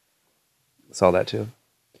 Saw that too.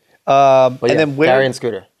 But and then where? Gary and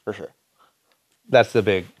Scooter, for sure. That's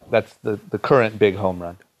the current big home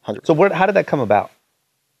run. 100%. So how did that come about?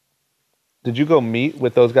 Did you go meet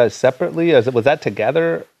with those guys separately? Was that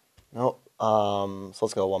together? No. So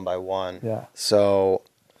let's go one by one. Yeah. So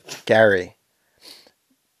Gary,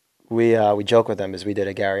 we joke with him as we did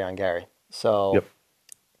a Gary on Gary. So Yep.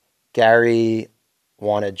 Gary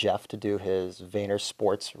wanted Jeff to do his Vayner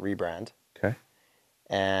Sports rebrand. Okay.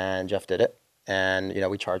 And Jeff did it. And,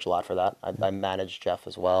 we charge a lot for that. I managed Jeff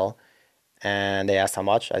as well. And they asked how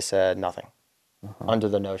much. I said nothing. Under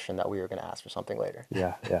the notion that we were going to ask for something later.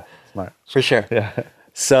 Yeah. Smart. For sure. Yeah.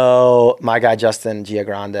 So my guy, Justin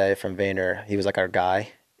Giagrande from Vayner, he was like our guy.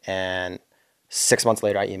 And 6 months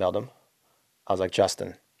later, I emailed him. I was like,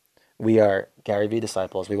 Justin, we are Gary Vee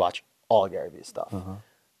disciples. We watch all Gary Vee stuff.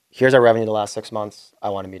 Here's our revenue the last 6 months. I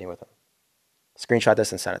want a meeting with him. Screenshot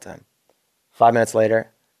this and send it to him. 5 minutes later,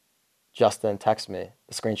 Justin texts me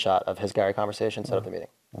the screenshot of his Gary conversation, set up the meeting.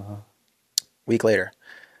 Week later,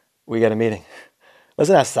 we get a meeting.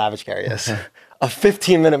 Listen how savage Gary is. A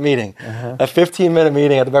 15-minute meeting. A 15-minute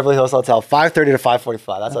meeting at the Beverly Hills Hotel, 5:30 to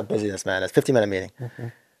 5:45. That's how busy this man is. 15-minute meeting.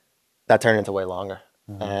 That turned into way longer.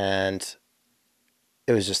 And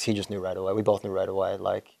it was just, he just knew right away. We both knew right away.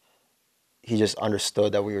 Like, he just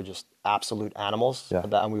understood that we were just absolute animals.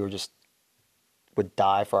 And we were just, would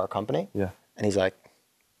die for our company. And he's like,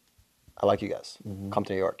 I like you guys. Come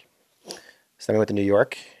to New York. So then we went to New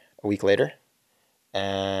York a week later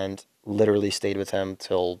and literally stayed with him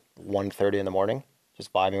till 1:30 in the morning,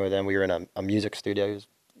 just vibing with him. We were in a music studio.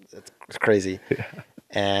 It's crazy.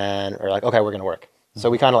 And we're like, okay, we're going to work. So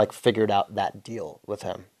we kind of like figured out that deal with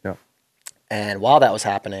him. And while that was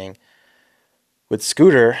happening with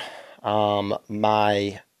Scooter,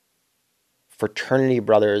 my fraternity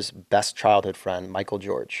brother's best childhood friend, Michael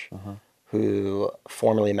George, who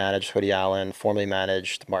formerly managed Hoodie Allen, formerly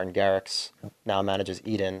managed Martin Garrix, now manages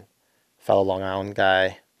Eden, fellow Long Island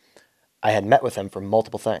guy. I had met with him for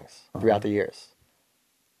multiple things throughout the years.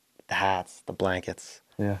 The hats, the blankets.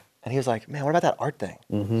 And he was like, man, what about that art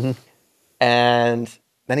thing? And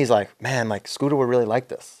then he's like, man, like Scooter would really like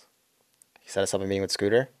this. He set us up a meeting with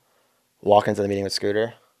Scooter. Walk into the meeting with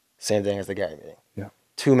Scooter. Same thing as the Gary meeting.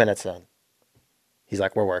 2 minutes in. He's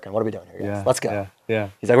like, we're working. What are we doing here, guys? Let's go.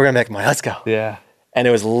 He's like, we're going to make money. Let's go. And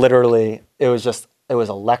it was literally, it was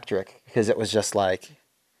electric because it was just like,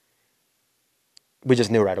 we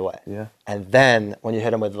just knew right away. And then when you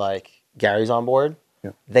hit him with like, Gary's on board,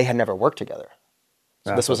 they had never worked together.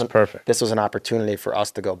 So this was perfect. This was an opportunity for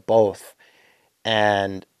us to go both.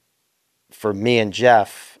 And for me and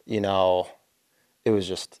Jeff, you know, it was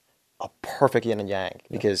just a perfect yin and yang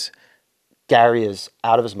because Gary is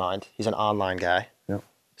out of his mind. He's an online guy.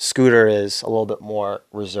 Scooter is a little bit more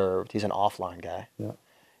reserved. He's an offline guy.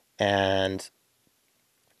 And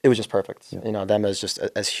it was just perfect. You know, them as just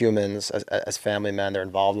as humans, as family men, they're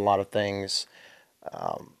involved in a lot of things.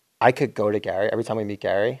 I could go to Gary every time we meet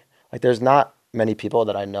Gary. Like, there's not many people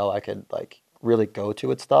that I know I could like really go to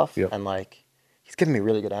with stuff, and like he's giving me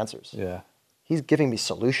really good answers. He's giving me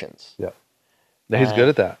solutions. He's good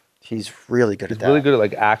at that. He's really good at that. He's really good at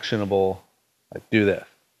like actionable, like do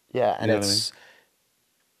this.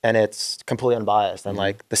 And it's completely unbiased. And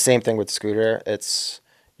like the same thing with Scooter. It's,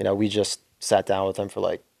 you know, we just sat down with him for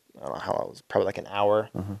like, I don't know how long, it was probably like an hour.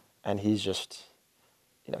 And he's just,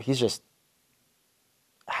 you know, he's just,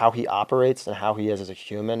 how he operates and how he is as a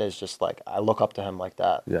human is just like, I look up to him like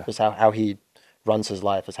that. Just how he runs his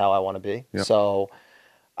life is how I want to be. So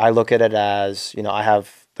I look at it as, you know, I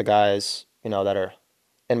have the guys, you know, that are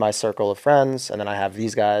in my circle of friends, and then I have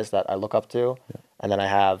these guys that I look up to, and then I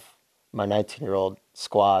have my 19-year-old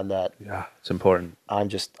squad that it's important. I'm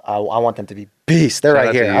just, I want them to be beasts. They're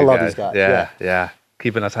right here. I love these guys.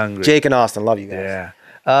 Keeping us hungry. Jake and Austin, love you guys.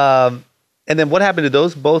 And then what happened? Did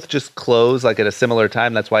those both just close like at a similar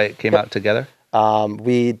time? That's why it came out together?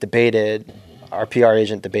 We debated, our PR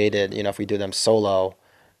agent debated, you know, if we do them solo,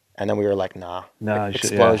 and then we were like, nah.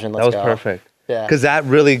 Explosion, let's go. That was perfect. Because that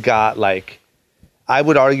really got like, I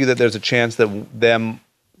would argue that there's a chance that them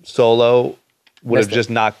solo would have just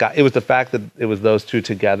not got, it was the fact that it was those two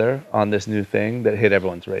together on this new thing that hit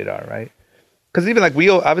everyone's radar, right? Because even like we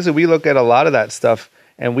look at a lot of that stuff,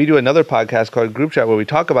 and we do another podcast called Group Chat where we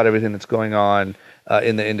talk about everything that's going on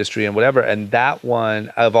in the industry and whatever. And that one,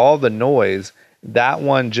 of all the noise, that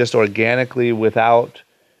one just organically without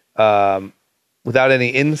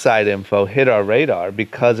any inside info hit our radar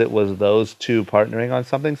because it was those two partnering on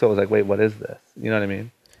something. So it was like, wait, what is this? You know what I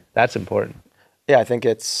mean? That's important. Yeah, I think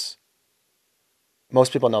it's,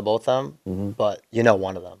 most people know both of them, but you know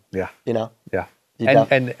one of them. You know?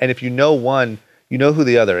 And if you know one, you know who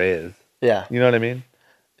the other is. You know what I mean?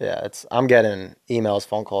 I'm getting emails,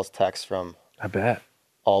 phone calls, texts from, I bet,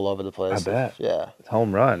 all over the place. I bet. It's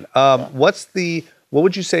home run. What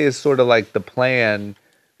would you say is sort of like the plan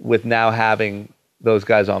with now having those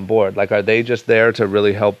guys on board? Like, are they just there to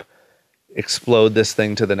really help explode this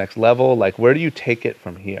thing to the next level? Like, where do you take it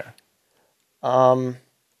from here?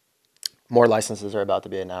 More licenses are about to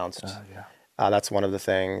be announced. That's one of the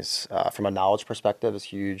things. From a knowledge perspective is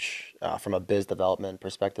huge. From a biz development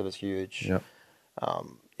perspective is huge.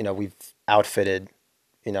 You know, we've outfitted,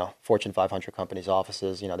 you know, Fortune 500 companies'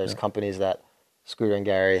 offices. You know, there's companies that Scooter and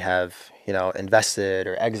Gary have, you know, invested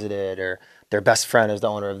or exited, or their best friend is the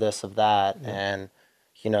owner of this, of that. And,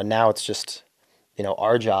 you know, now it's just, you know,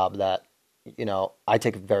 our job that, you know, I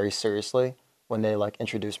take very seriously when they like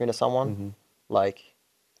introduce me to someone, like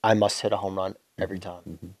I must hit a home run every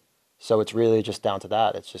time. So it's really just down to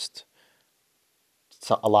that. It's just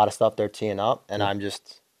a lot of stuff they're teeing up, and I'm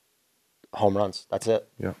just home runs. That's it.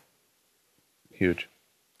 Yeah. Huge.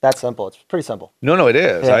 That's simple. It's pretty simple. No, it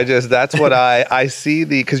is. Yeah. That's what I see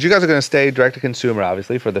because you guys are going to stay direct to consumer,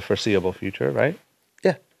 obviously, for the foreseeable future, right?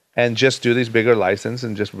 Yeah. And just do these bigger license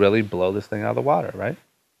and just really blow this thing out of the water, right?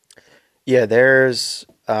 Yeah, there's,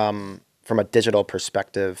 from a digital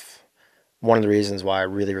perspective, one of the reasons why I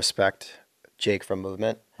really respect Jake from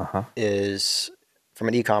Movement is from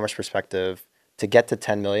an e-commerce perspective, to get to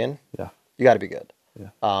 10 million, you got to be good. Yeah.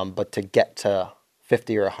 But to get to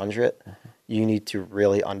 50 or 100, you need to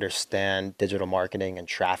really understand digital marketing and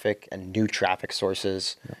traffic and new traffic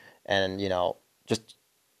sources and, just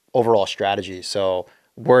overall strategy. So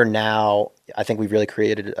we're now, I think we've really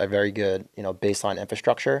created a very good, baseline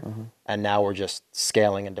infrastructure, and now we're just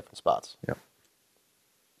scaling in different spots. Yep.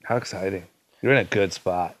 How exciting. You're in a good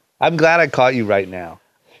spot. I'm glad I caught you right now.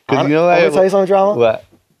 I'm gonna tell you something, Drama. What?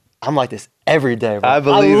 I'm like this every day, bro. I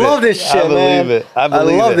believe it. I love this shit, I believe man. it. I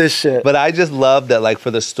love this shit. But I just love that, like,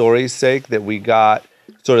 for the story's sake, that we got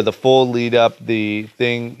sort of the full lead up, the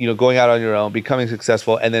thing, going out on your own, becoming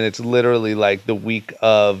successful, and then it's literally like the week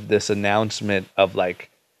of this announcement of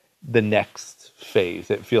like the next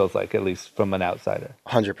phase. It feels like, at least from an outsider.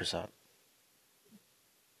 100%.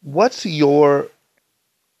 What's your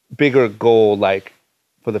bigger goal like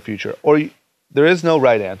for the future? Or there is no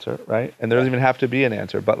right answer, right? And there doesn't even have to be an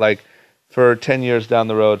answer. But like for 10 years down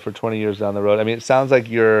the road, for 20 years down the road, I mean, it sounds like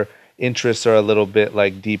your interests are a little bit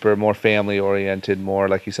like deeper, more family oriented, more,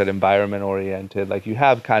 like you said, environment oriented. Like you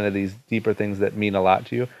have kind of these deeper things that mean a lot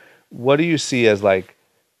to you. What do you see as like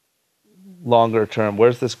longer term?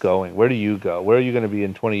 Where's this going? Where do you go? Where are you going to be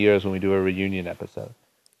in 20 years when we do a reunion episode?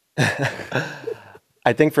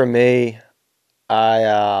 I think for me,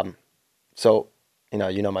 so,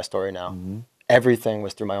 my story now. Everything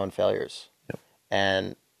was through my own failures. Yep.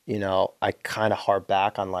 And, I kind of harp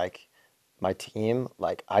back on like my team.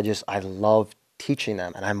 Like I love teaching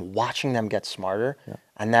them, and I'm watching them get smarter. Yeah.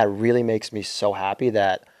 And that really makes me so happy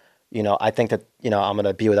that, I think that, I'm going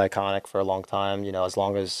to be with IKONICK for a long time, as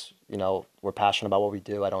long as, we're passionate about what we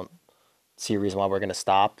do. I don't see a reason why we're going to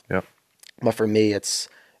stop. Yep. But for me, it's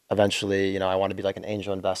eventually, I want to be like an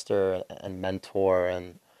angel investor and mentor,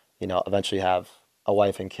 and, eventually have a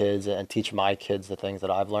wife and kids and teach my kids the things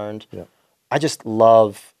that I've learned. Yeah. I just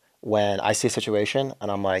love when I see a situation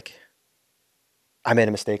and I'm like, I made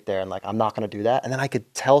a mistake there, and like, I'm not going to do that. And then I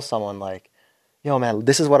could tell someone like, man,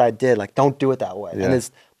 this is what I did. Like, don't do it that way. Yeah.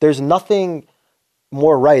 And there's nothing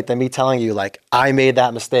more right than me telling you like, I made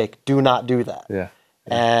that mistake. Do not do that. Yeah.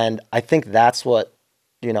 And I think that's what,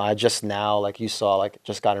 I just now, like you saw, like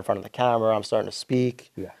just got in front of the camera. I'm starting to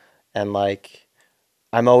speak. Yeah. And like,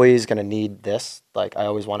 I'm always going to need this. Like, I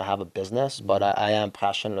always want to have a business, but I am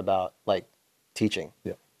passionate about like teaching.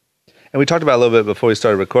 Yeah. And we talked about it a little bit before we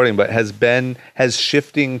started recording, but has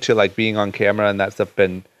shifting to like being on camera and that stuff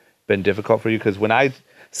been difficult for you? Because when I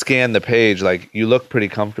scan the page, like you look pretty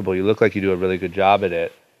comfortable. You look like you do a really good job at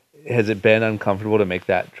it. Has it been uncomfortable to make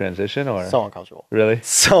that transition, or? So uncomfortable. Really?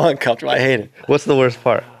 So uncomfortable. I hate it. What's the worst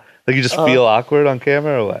part? Like you just feel awkward on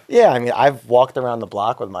camera, or what? Yeah, I mean, I've walked around the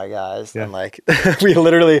block with my guys, Yeah. and like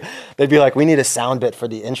they'd be like, "We need a sound bit for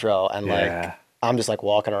the intro," and like I'm just like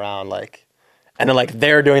walking around like, and then like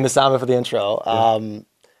they're doing the sound bit for the intro.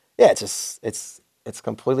 It's just it's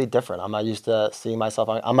completely different. I'm not used to seeing myself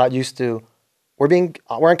on. I'm not used to. We're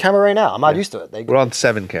on camera right now. I'm not used to it. We're on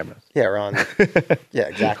 7 cameras. Yeah, we're on. Yeah,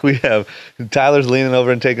 exactly. We have Tyler's leaning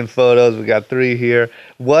over and taking photos. We got 3 here.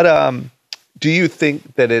 What do you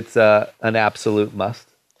think that it's an absolute must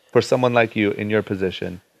for someone like you in your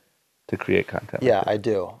position to create content? Yeah, like this? I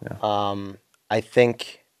do. Yeah. I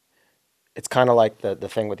think it's kind of like the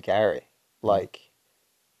thing with Gary. Like,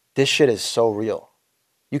 this shit is so real.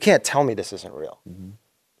 You can't tell me this isn't real.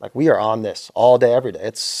 Like, we are on this all day, every day.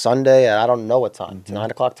 It's Sunday at I don't know what time. It's 9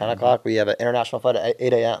 o'clock, 10 o'clock. We have an international flight at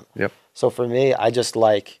 8 a.m. Yep. So for me, I just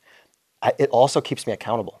it also keeps me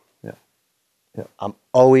accountable. Yeah. Yeah.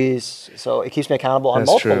 So it keeps me accountable on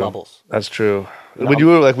multiple levels. That's true. When we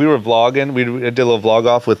were vlogging, we did a little vlog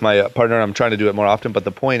off with my partner. I'm trying to do it more often, but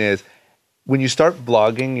the point is, when you start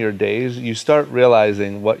vlogging your days, you start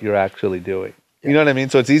realizing what you're actually doing. Yeah. You know what I mean?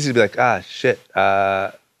 So it's easy to be like, shit,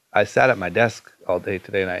 I sat at my desk all day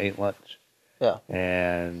today and I ate lunch. Yeah.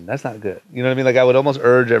 And that's not good. You know what I mean? Like, I would almost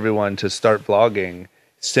urge everyone to start vlogging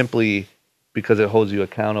simply because it holds you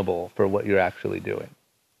accountable for what you're actually doing.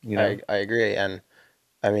 You know? I agree. And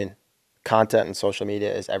I mean, content and social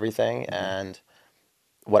media is everything. And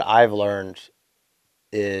what I've learned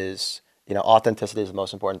is, authenticity is the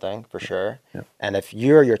most important thing for sure. Yeah. And if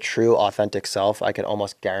you're your true authentic self, I can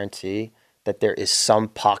almost guarantee that there is some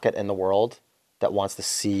pocket in the world that wants to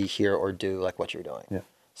see, hear, or do like what you're doing. Yeah.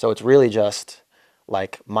 So it's really just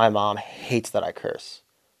like my mom hates that I curse.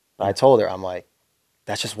 But I told her, I'm like,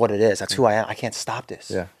 that's just what it is. That's who I am. I can't stop this.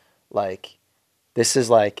 Yeah. Like, this is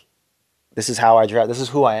how I dress. This is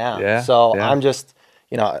who I am. Yeah. So Yeah. I'm just,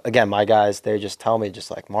 again, my guys, they just tell me just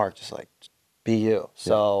like, Mark, just like, be you.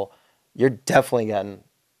 So you're definitely getting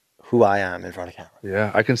who I am in front of camera.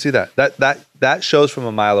 Yeah, I can see that. That shows from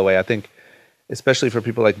a mile away. I think, especially for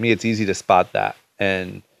people like me, it's easy to spot that.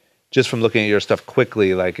 And just from looking at your stuff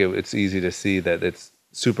quickly, like it's easy to see that it's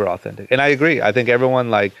super authentic. And I agree. I think everyone,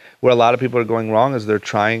 like, where a lot of people are going wrong is they're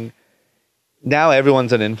trying. Now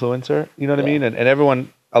everyone's an influencer. You know what I mean? And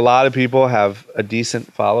everyone, a lot of people have a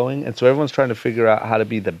decent following, and so everyone's trying to figure out how to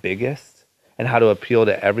be the biggest and how to appeal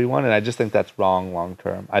to everyone. And I just think that's wrong long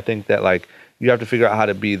term. I think that, like, you have to figure out how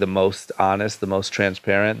to be the most honest, the most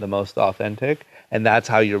transparent, the most authentic. And that's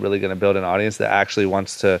how you're really going to build an audience that actually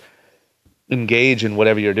wants to engage in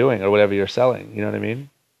whatever you're doing or whatever you're selling. You know what I mean?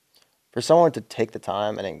 For someone to take the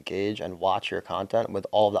time and engage and watch your content with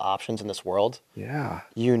all the options in this world, Yeah.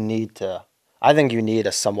 I think you need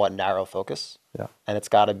a somewhat narrow focus. Yeah. And it's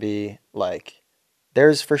got to be like,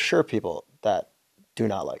 there's for sure people that do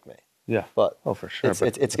not like me. Yeah. But for sure.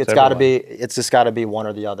 it's got to be, it's just got to be one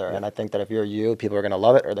or the other. Yeah. And I think that if you're you, people are going to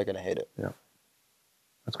love it or they're going to hate it. Yeah.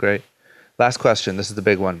 That's great. Last question. This is the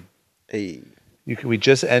big one. Hey. We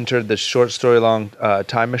just entered the short story long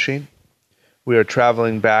time machine. We are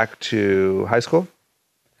traveling back to high school.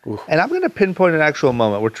 Oof. And I'm going to pinpoint an actual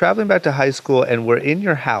moment. We're traveling back to high school and we're in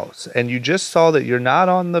your house and you just saw that you're not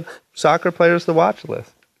on the soccer players to watch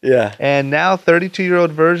list. Yeah. And now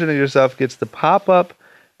 32-year-old version of yourself gets to pop up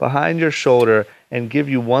behind your shoulder and give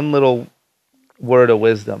you one little word of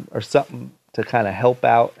wisdom or something to kind of help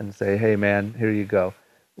out and say, hey man, here you go.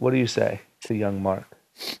 What do you say to young Mark?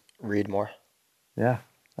 Read more. Yeah,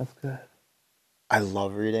 that's good. I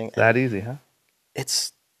love reading. It's that easy, huh?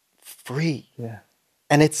 It's free. Yeah.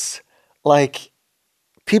 And it's like,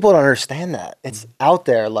 people don't understand that. It's out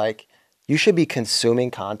there. Like, you should be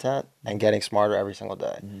consuming content and getting smarter every single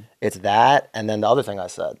day. It's that. And then the other thing I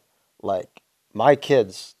said, like, my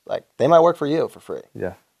kids, like, they might work for you for free.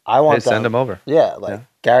 Yeah. I want send them over. Yeah. Like,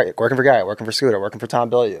 Gary, working for Gary, working for Scooter, working for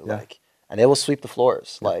Tom Bilyeu. Yeah. Like, and they will sweep the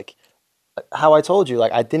floors. Yeah. Like, how I told you,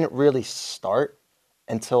 like, I didn't really start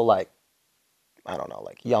until, like, I don't know,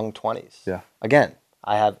 like young 20s. Yeah. Again,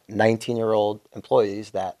 I have 19-year-old employees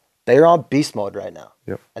that they're on beast mode right now.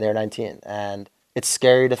 Yep. And they're 19. And it's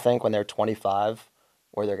scary to think when they're 25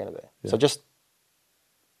 where they're going to be. Yeah. So just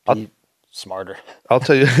be smarter. I'll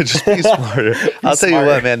tell you, just be smarter. I'll tell you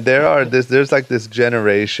what, man, there's like this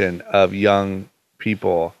generation of young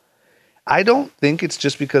people. I don't think it's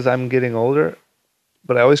just because I'm getting older,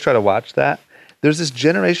 but I always try to watch that. There's this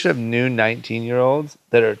generation of new 19-year-olds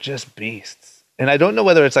that are just beasts. And I don't know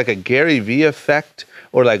whether it's like a Gary Vee effect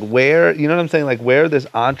or like where, you know what I'm saying? Like where this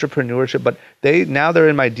entrepreneurship, but they're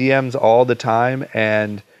in my DMs all the time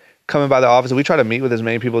and coming by the office. And we try to meet with as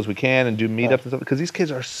many people as we can and do meetups and stuff because these kids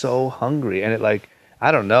are so hungry. And it, like,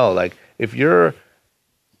 I don't know, like if you're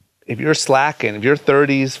slacking, if you're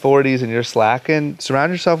 30s, 40s and you're slacking,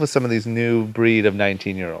 surround yourself with some of these new breed of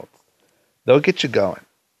 19-year-olds. They'll get you going.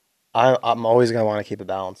 I'm always going to want to keep a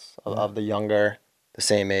balance of the younger, the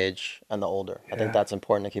same age, and the older. Yeah. I think that's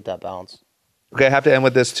important to keep that balance. Okay, I have to end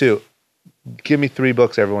with this too. Give me 3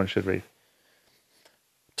 books everyone should read.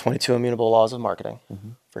 22 Immutable Laws of Marketing,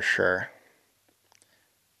 for sure.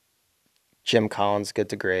 Jim Collins, Good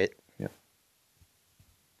to Great. Yep.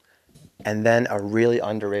 And then a really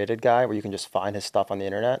underrated guy where you can just find his stuff on the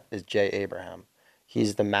internet is Jay Abraham.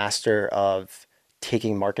 He's the master of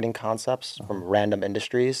taking marketing concepts from random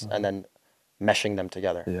industries and then meshing them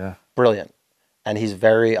together. Yeah. Brilliant. And he's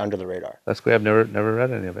very under the radar. That's great. I've never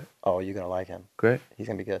read any of it. Oh, you're going to like him. Great. He's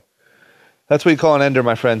going to be good. That's what you call an ender,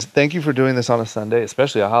 my friends. Thank you for doing this on a Sunday,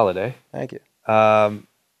 especially a holiday. Thank you.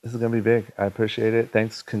 This is going to be big. I appreciate it.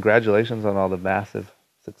 Thanks. Congratulations on all the massive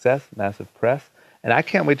success, massive press. And I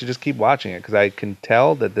can't wait to just keep watching it because I can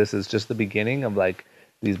tell that this is just the beginning of like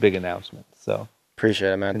these big announcements. So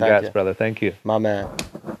appreciate it, man. Congrats, thank you, brother. Thank you. My man.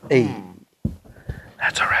 Hey.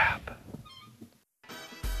 That's a wrap.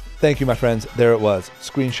 Thank you, my friends. There it was.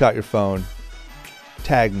 Screenshot your phone.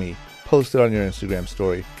 Tag me. Post it on your Instagram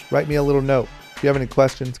story. Write me a little note. If you have any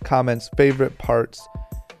questions, comments, favorite parts,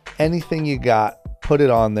 anything you got, put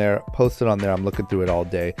it on there. Post it on there. I'm looking through it all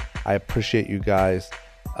day. I appreciate you guys.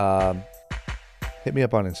 Hit me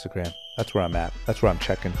up on Instagram. That's where I'm at. That's where I'm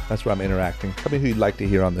checking. That's where I'm interacting. Tell me who you'd like to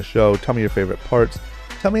hear on the show. Tell me your favorite parts.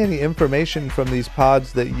 Tell me any information from these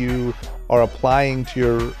pods that you are applying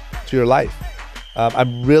to your life.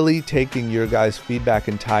 I'm really taking your guys' feedback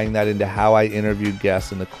and tying that into how I interview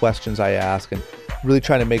guests and the questions I ask, and really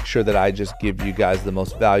trying to make sure that I just give you guys the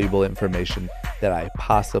most valuable information that I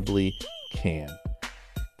possibly can.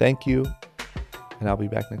 Thank you, and I'll be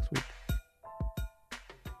back next week.